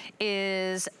own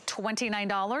is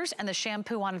 $29 and the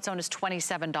shampoo on its own is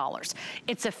 $27.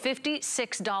 It's a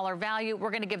 $56 value.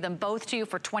 We're gonna give them both to you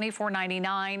for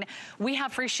 $24.99. We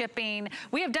have free shipping.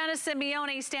 We have Dennis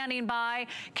Simeone standing by.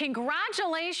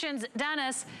 Congratulations,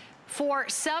 Dennis. For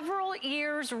several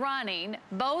years running,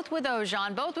 both with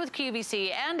Ojon, both with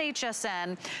QVC and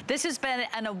HSN, this has been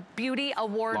a beauty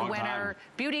award winner,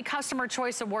 beauty customer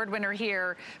choice award winner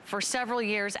here for several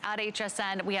years at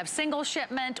HSN. We have single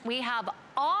shipment, we have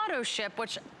auto ship,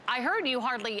 which I heard you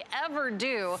hardly ever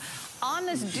do on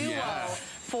this duo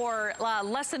for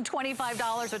less than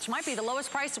 $25, which might be the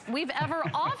lowest price we've ever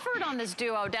offered on this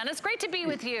duo. Dennis, great to be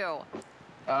with you.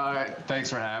 Thanks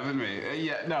for having me.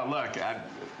 Yeah, no, look,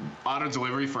 auto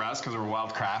delivery for us, because we're well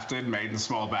crafted, made in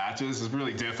small batches, is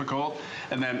really difficult.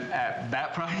 And then at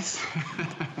that price,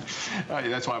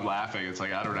 that's why I'm laughing. It's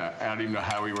like, I don't even know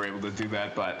how we were able to do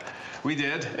that, but we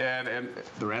did, and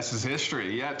the rest is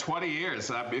history. Yeah, 20 years.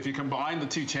 If you combine the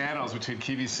two channels between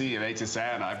QVC and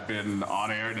HSN, I've been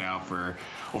on air now for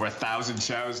over 1,000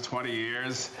 shows, 20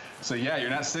 years. So yeah, you're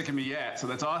not sick of me yet, so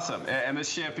that's awesome. And this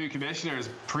shampoo conditioner has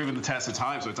proven the test of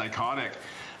time, so it's iconic.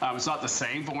 It's not the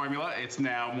same formula. It's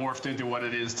now morphed into what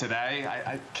it is today.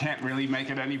 I can't really make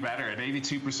it any better. An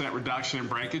 82% reduction in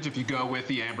breakage if you go with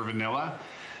the Amber Vanilla.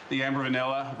 The Amber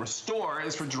Vanilla Restore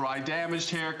is for dry, damaged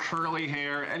hair, curly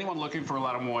hair, anyone looking for a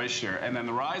lot of moisture. And then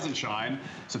the Rise and Shine,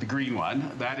 so the green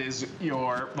one, that is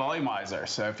your volumizer.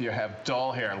 So if you have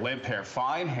dull hair, limp hair,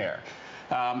 fine hair,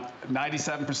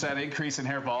 97% increase in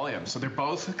hair volume. So they're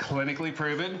both clinically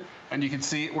proven, and you can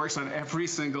see it works on every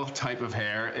single type of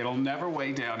hair. It'll never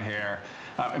weigh down hair.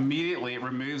 Immediately, it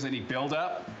removes any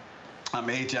buildup.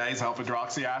 AHAs,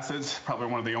 alpha-hydroxy acids, probably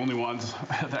one of the only ones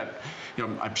that,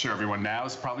 I'm sure everyone now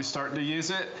is probably starting to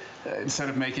use it. Instead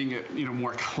of making it,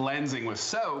 more cleansing with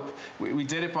soap, we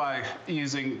did it by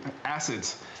using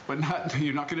acids, but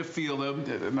you're not going to feel them,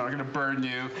 they're not going to burn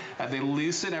you. They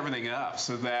loosen everything up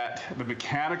so that the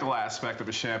mechanical aspect of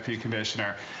a shampoo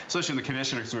conditioner, especially in the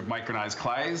conditioners with micronized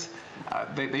clays,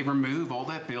 they remove all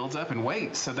that buildup and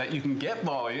weight so that you can get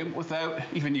volume without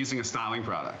even using a styling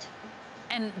product.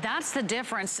 And that's the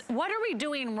difference. What are we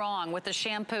doing wrong with the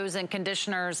shampoos and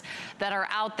conditioners that are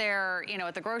out there,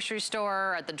 at the grocery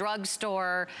store, at the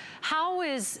drugstore? How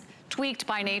is Tweaked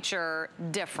by Nature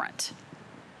different?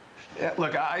 Yeah,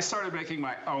 look, I started making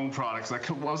my own products. I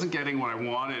wasn't getting what I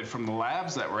wanted from the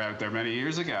labs that were out there many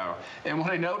years ago. And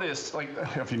what I noticed, I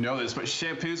don't know if you know this, but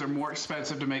shampoos are more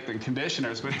expensive to make than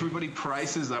conditioners, but everybody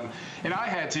prices them. And I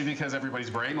had to because everybody's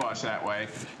brainwashed that way.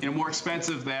 More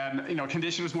expensive than,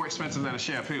 conditioners more expensive than a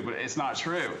shampoo, but it's not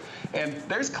true. And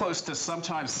there's close to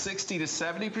sometimes 60 to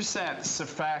 70%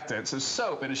 surfactant, so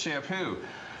soap in a shampoo.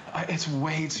 It's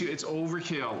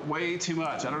overkill, way too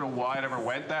much. I don't know why it ever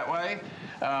went that way.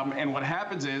 And what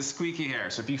happens is squeaky hair.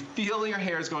 So if you feel your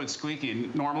hair is going squeaky,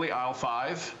 normally aisle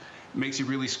 5 makes you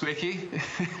really squeaky.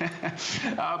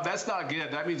 That's not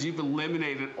good. That means you've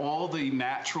eliminated all the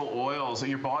natural oils, and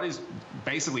your body's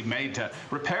basically made to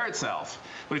repair itself.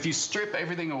 But if you strip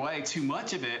everything away, too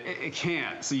much of it, it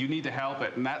can't. So you need to help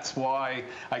it. And that's why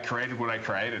I created what I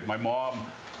created. My mom,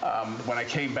 when I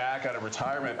came back out of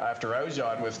retirement after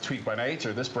Ojon with Tweaked by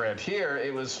Nature, this brand here,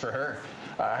 it was for her.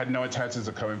 I had no intentions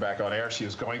of coming back on air. She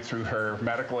was going through her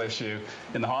medical issue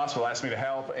in the hospital, asked me to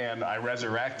help, and I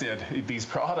resurrected these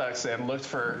products and looked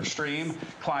for extreme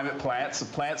climate plants,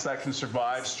 plants that can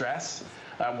survive stress,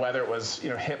 whether it was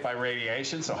hit by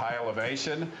radiation, so high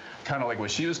elevation, kind of like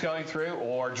what she was going through,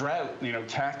 or drought,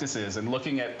 cactuses, and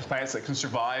looking at plants that can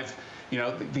survive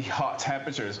the hot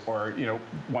temperatures, or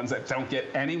ones that don't get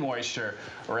any moisture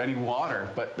or any water,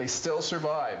 but they still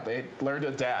survive. They learn to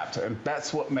adapt, and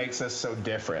that's what makes us so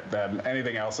different than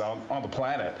anything else on the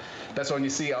planet. That's when you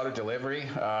see auto delivery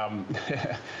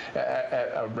at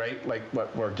a rate like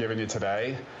what we're giving you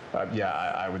today.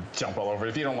 I would jump all over it.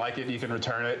 If you don't like it, you can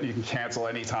return it. You can cancel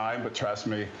any time, but trust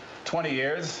me, 20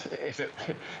 years,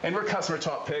 and we're customer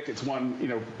top pick. It's one,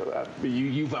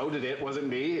 you voted it, wasn't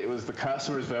me. It was the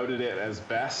customers voted it as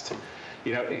best.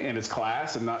 you know, in its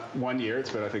class, and not 1 year. It's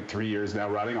been, I think, 3 years now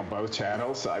running on both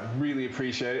channels. So I really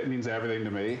appreciate it. It means everything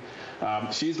to me.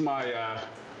 She's my,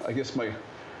 I guess my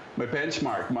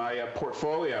benchmark, my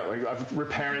portfolio. Like, I was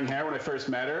repairing hair when I first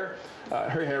met her.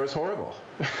 Her hair was horrible.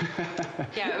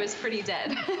 Yeah, it was pretty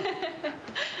dead.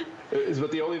 It's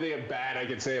about the only thing bad I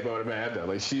could say about Amanda.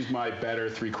 Like, she's my better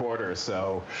three-quarter.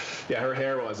 So, yeah, her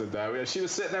hair wasn't that. She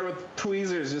was sitting there with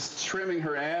tweezers, just trimming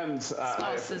her ends.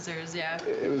 Small scissors, yeah.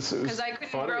 It was because I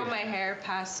couldn't grow my hair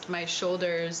past my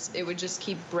shoulders. It would just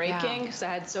keep breaking because I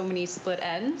had so many split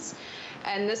ends.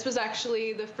 And this was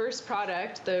actually the first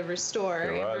product, the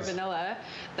Restore Amber Vanilla,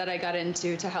 that I got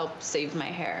into to help save my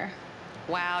hair.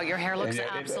 Wow, your hair looks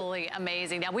absolutely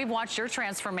amazing. Now, we've watched your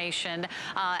transformation,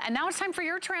 and now it's time for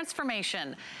your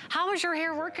transformation. How is your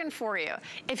hair working for you?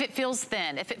 If it feels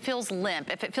thin, if it feels limp,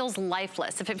 if it feels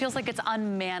lifeless, if it feels like it's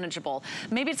unmanageable,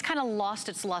 maybe it's kind of lost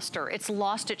its luster, it's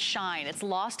lost its shine, it's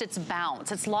lost its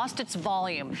bounce, it's lost its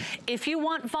volume. If you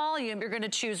want volume, you're gonna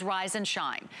choose Rise and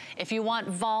Shine. If you want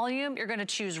volume, you're gonna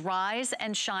choose Rise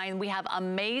and Shine. We have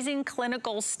amazing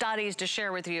clinical studies to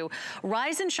share with you.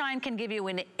 Rise and Shine can give you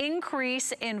an increase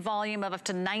in volume of up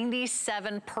to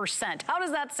 97%. How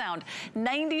does that sound?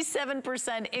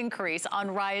 97% increase on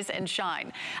Rise and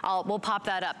Shine. We'll pop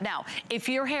that up. Now, if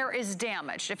your hair is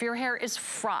damaged, if your hair is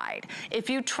fried, if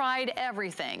you tried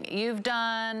everything, you've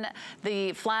done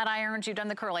the flat irons, you've done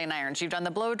the curling irons, you've done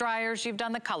the blow dryers, you've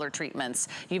done the color treatments,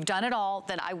 you've done it all,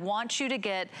 then I want you to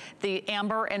get the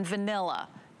Amber and Vanilla.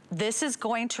 This is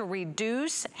going to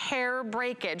reduce hair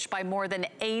breakage by more than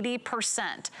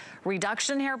 80%.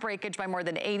 Reduction in hair breakage by more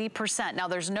than 80%. Now,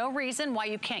 there's no reason why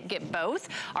you can't get both.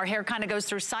 Our hair kind of goes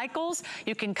through cycles.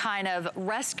 You can kind of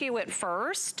rescue it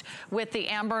first with the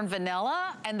Amber and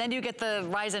Vanilla, and then you get the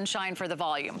Rise and Shine for the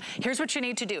volume. Here's what you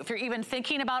need to do. If you're even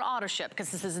thinking about auto ship,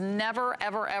 because this is never,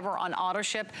 ever, ever on auto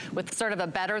ship with sort of a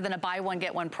better than a buy one,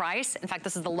 get one price. In fact,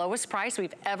 this is the lowest price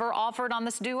we've ever offered on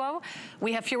this duo.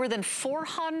 We have fewer than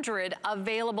 400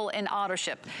 available in auto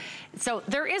ship. So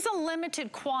there is a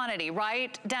limited quantity,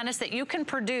 right, Dennis, that you can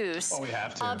produce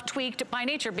of Tweaked by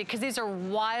Nature, because these are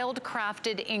wild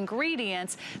crafted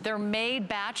ingredients. They're made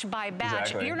batch by batch.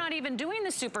 Exactly. You're not even doing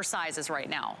the super sizes right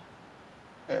now.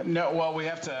 No, well, we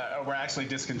have to, we're actually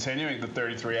discontinuing the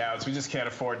 33 ounce. We just can't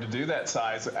afford to do that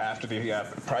size after the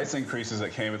price increases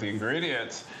that came with the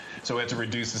ingredients. So we had to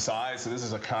reduce the size. So this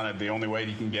is a kind of the only way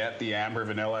you can get the Amber,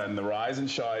 Vanilla, and the Rise and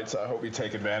Shine. So I hope we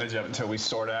take advantage of it until we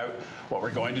sort out what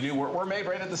we're going to do. We're made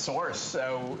right at the source.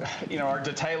 So, you know, our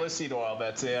Detailer seed oil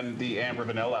that's in the Amber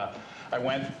Vanilla, I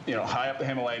went, you know, high up the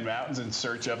Himalayan mountains in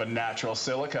search of a natural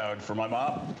silicone for my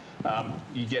mom.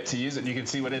 You get to use it, and you can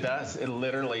see what it does. It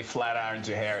literally flat irons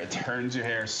your hair. It turns your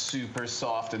hair super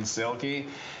soft and silky.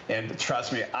 And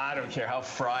trust me, I don't care how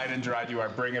fried and dried you are,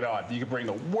 bring it on. You can bring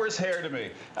the worst hair to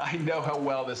me. I know how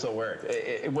well this will work.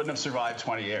 It wouldn't have survived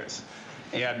 20 years.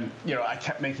 And, you know, I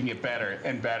kept making it better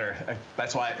and better.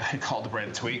 That's why I called the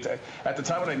brand Tweaked. At the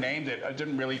time when I named it, I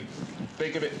didn't really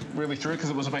think of it really through, because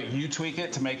it was about you tweak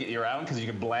it to make it your own, because you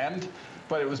can blend.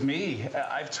 But it was me.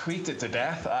 I've tweaked it to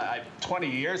death. 20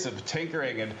 years of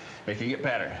tinkering and making it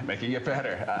better, making it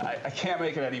better. I can't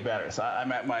make it any better. So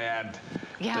I'm at my end.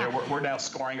 Yeah. We're now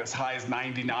scoring as high as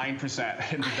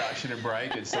 99% in reduction in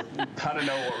breakage. So we kind of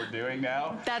know what we're doing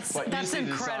now. That's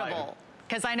incredible.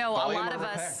 Because I know a lot of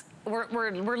us,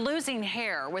 we're losing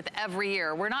hair with every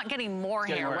year. We're not getting more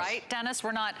hair, right, Dennis?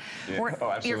 We're not.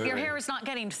 Yeah. Your hair is not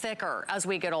getting thicker as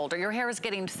we get older. Your hair is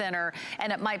getting thinner,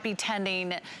 and it might be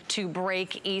tending to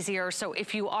break easier. So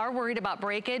if you are worried about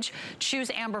breakage, choose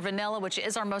Amber Vanilla, which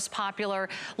is our most popular.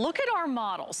 Look at our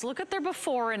models. Look at their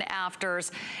before and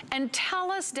afters, and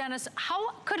tell us, Dennis,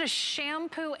 how could a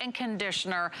shampoo and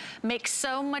conditioner make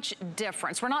so much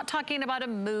difference? We're not talking about a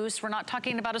mousse. We're not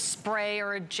talking about a spray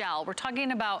or a gel. We're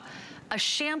talking about a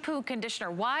shampoo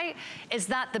conditioner. Why is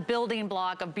that the building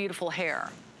block of beautiful hair?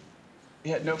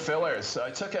 Yeah, no fillers. So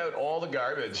I took out all the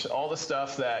garbage, all the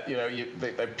stuff that, you know,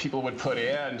 that people would put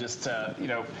in just to, you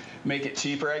know, make it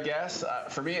cheaper, I guess.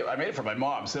 For me, I made it for my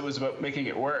mom, so it was about making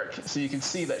it work. So you can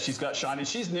see that she's got shiny.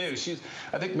 She's new.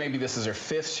 I think maybe this is her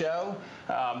 5th show,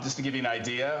 just to give you an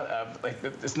idea. Like,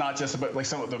 it's not just about like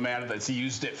some of the man that's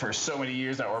used it for so many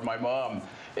years now, or my mom.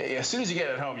 As soon as you get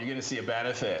it home, you're going to see a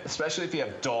benefit, especially if you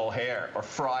have dull hair or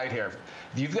fried hair.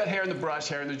 If you've got hair in the brush,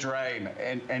 hair in the drain,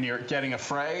 and you're getting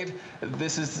afraid,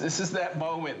 this is that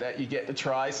moment that you get to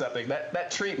try something.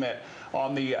 That treatment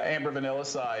on the Amber Vanilla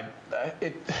side,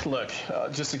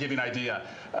 just to give you an idea,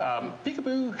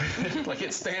 peekaboo, like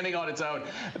it's standing on its own.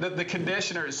 The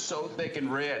conditioner is so thick and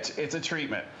rich, it's a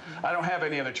treatment. I don't have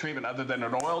any other treatment other than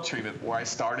an oil treatment where I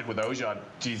started with Ojon,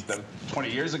 20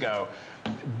 years ago.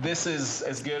 This is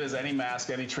as good as any mask,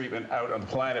 any treatment out on the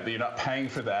planet, but you're not paying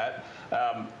for that.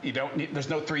 You don't need, there's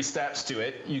no 3 steps to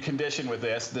it. You condition with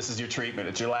this. This is your treatment.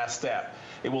 It's your last step.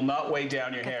 It will not weigh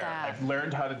down your hair. I've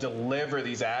learned how to deliver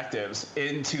these actives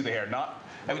into the hair, not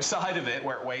outside of it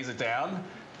where it weighs it down.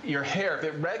 Your hair, if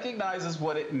it recognizes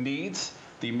what it needs,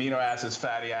 the amino acids,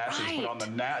 fatty acids, but on the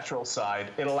natural side,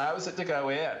 it allows it to go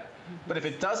in. But if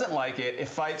it doesn't like it, it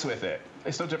fights with it.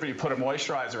 It's no different. You put a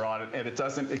moisturizer on it, and it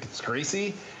doesn't. It gets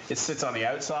greasy. It sits on the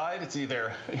outside. It's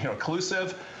either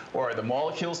occlusive, or the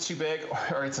molecule's too big,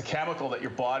 or it's a chemical that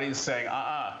your body is saying,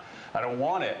 I don't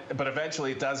want it. But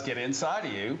eventually, it does get inside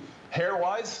of you.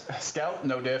 Hair-wise, scalp,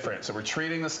 no different. So we're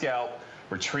treating the scalp.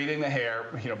 We're treating the hair,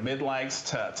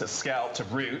 mid-lengths to scalp to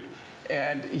root.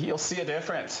 And you'll see a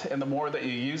difference. And the more that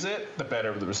you use it, the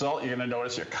better the result. You're going to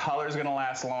notice your color is going to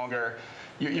last longer.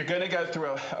 You're going to go through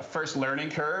a first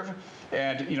learning curve,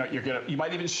 and you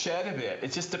might even shed a bit.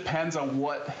 It just depends on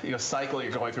what cycle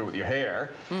you're going through with your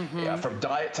hair. From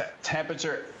diet to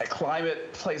temperature,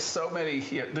 climate plays so many.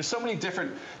 There's so many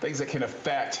different things that can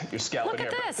affect your scalp and hair.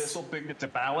 But this will bring it to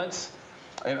balance.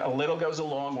 And a little goes a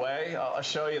long way. I'll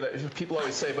show you that. People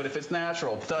always say, but if it's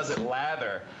natural, does it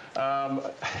lather?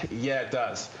 Yeah, it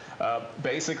does.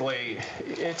 Basically,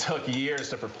 it took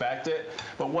years to perfect it.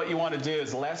 But what you want to do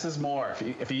is less is more.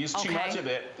 If you use too much of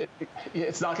it,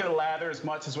 it's not going to lather as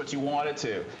much as what you want it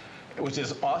to, which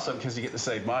is awesome because you get to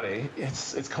save money.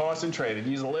 It's concentrated.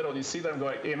 Use a little. You see that I'm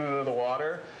going in and out of the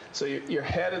water? So your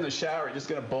head in the shower is just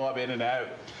going to bob in and out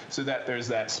so that there's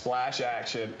that splash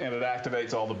action, and it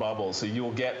activates all the bubbles. So you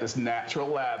will get this natural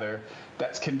lather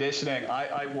that's conditioning.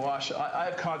 I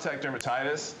have contact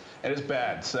dermatitis, and it's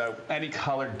bad. So any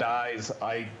colored dyes,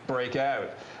 I break out,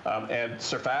 and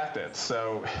surfactants.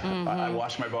 So I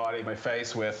wash my body, my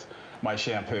face with my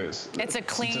shampoos. It's a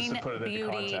clean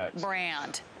beauty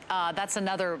brand. That's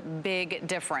another big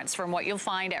difference from what you'll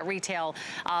find at retail.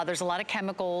 There's a lot of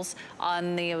chemicals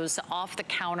on those off the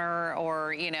counter,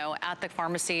 or at the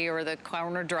pharmacy or the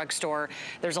corner drugstore.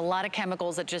 There's a lot of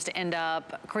chemicals that just end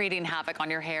up creating havoc on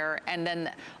your hair, and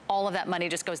then all of that money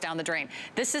just goes down the drain.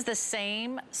 This is the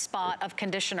same spot of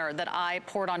conditioner that I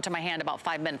poured onto my hand about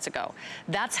 5 minutes ago.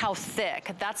 That's how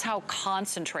thick, that's how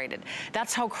concentrated,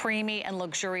 that's how creamy and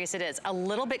luxurious it is. A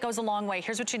little bit goes a long way.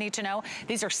 Here's what you need to know.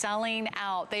 These are selling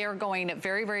out. They are going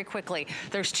very, very quickly.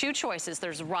 There's 2 choices.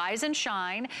 There's Rise and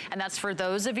Shine, and that's for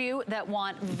those of you that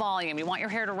want volume. You want your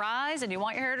hair to rise and you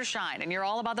want your hair to shine, and you're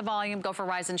all about the volume, go for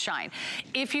Rise and Shine.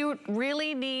 If you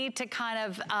really need to kind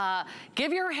of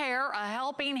give your hair a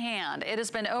helping hand, it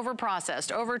has been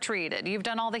over-processed, over-treated. You've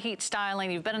done all the heat styling,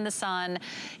 you've been in the sun,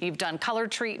 you've done color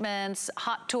treatments,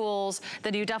 hot tools,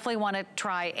 then you definitely want to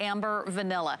try Amber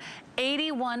Vanilla.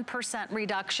 81%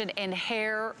 reduction in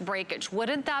hair breakage.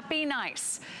 Wouldn't that be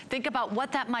nice? Think about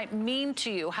what that might mean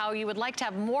to you, how you would like to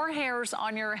have more hairs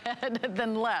on your head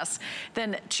than less.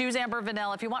 Then choose Amber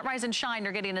Vanilla. If you want Rise and Shine,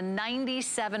 you're getting a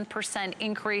 97%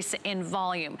 increase in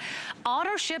volume.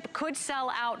 Auto ship could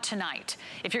sell out tonight.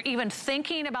 If you're even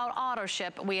thinking about auto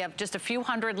ship, we have just a few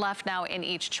hundred left now in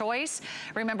each choice.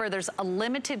 Remember, there's a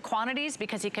limited quantities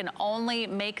because he can only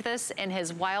make this in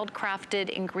his wild crafted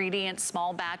ingredient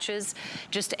small batches,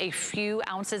 just a few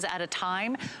ounces at a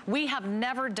time. We have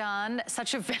never done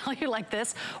such a value like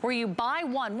this where you buy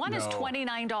one is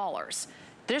 $29.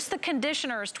 The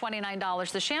conditioner is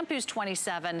 $29. The shampoo is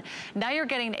 $27. Now you're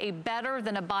getting a better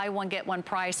than a buy one, get one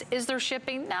price. Is there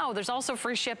shipping? No, there's also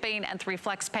free shipping and 3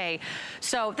 flex pay.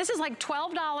 So this is like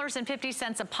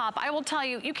 $12.50 a pop. I will tell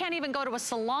you, you can't even go to a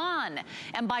salon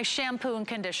and buy shampoo and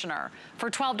conditioner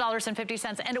for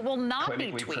 $12.50, and it will not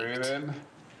be tweaked. Proven.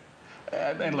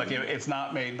 And look, it's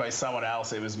not made by someone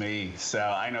else, it was me. So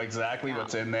I know exactly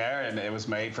what's in there, and it was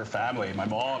made for family. My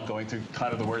mom going through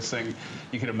kind of the worst thing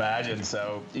you could imagine.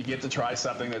 So you get to try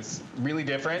something that's really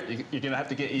different. You're gonna have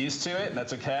to get used to it, and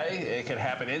that's okay. It could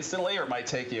happen instantly, or it might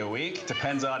take you a week.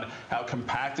 Depends on how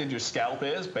compacted your scalp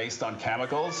is based on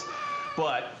chemicals.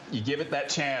 But you give it that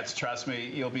chance, trust me,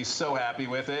 you'll be so happy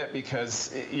with it,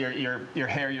 because your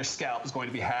hair, your scalp is going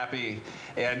to be happy,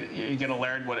 and you're going to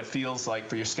learn what it feels like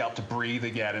for your scalp to breathe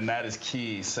again, and that is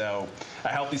key. So a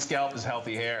healthy scalp is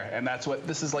healthy hair, and that's what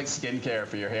this is, like skincare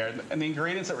for your hair. And the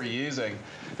ingredients that we're using,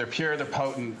 they're pure, they're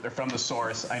potent, they're from the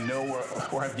source. I know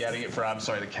where I'm getting it from.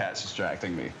 Sorry, the cat's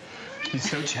distracting me.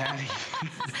 He's so chatty.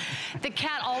 The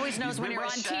cat always knows when you're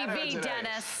on TV,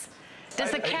 Dennis.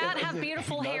 Does the cat have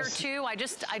beautiful hair too? I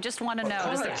just want to know.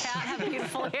 Does the cat have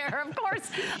beautiful hair? Of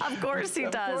course he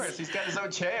does. Of course, he's got his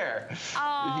own chair.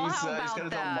 Oh, he's how about got his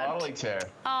that? own modeling chair.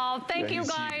 Oh, thank you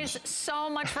he's guys huge. so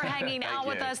much for hanging out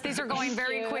with you. us. These are going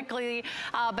very quickly,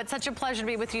 but such a pleasure to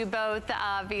be with you both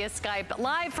via Skype.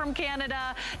 Live from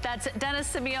Canada, that's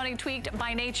Dennis Simeone, Tweaked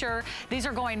by Nature. These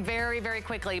are going very, very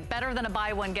quickly. Better than a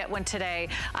buy one, get one today.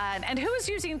 And who's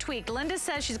using Tweaked? Linda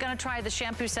says she's going to try the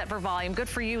shampoo set for volume. Good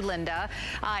for you, Linda.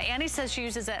 Annie says she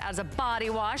uses it as a body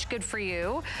wash. Good for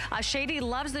you. Shady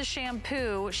loves the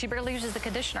shampoo. She barely uses the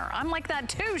conditioner. I'm like that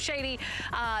too, Shady.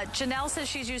 Janelle says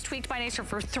she's used Tweaked by Nature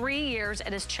for 3 years.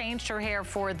 It has changed her hair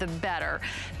for the better.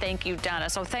 Thank you,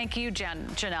 Dennis. So thank you,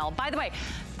 Janelle. By the way,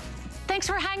 thanks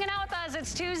for hanging out with us.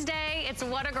 It's Tuesday. It's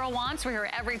What a Girl Wants. We're here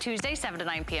every Tuesday, 7 to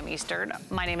 9 p.m. Eastern.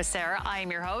 My name is Sarah. I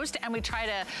am your host, and we try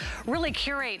to really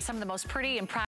curate some of the most pretty and practical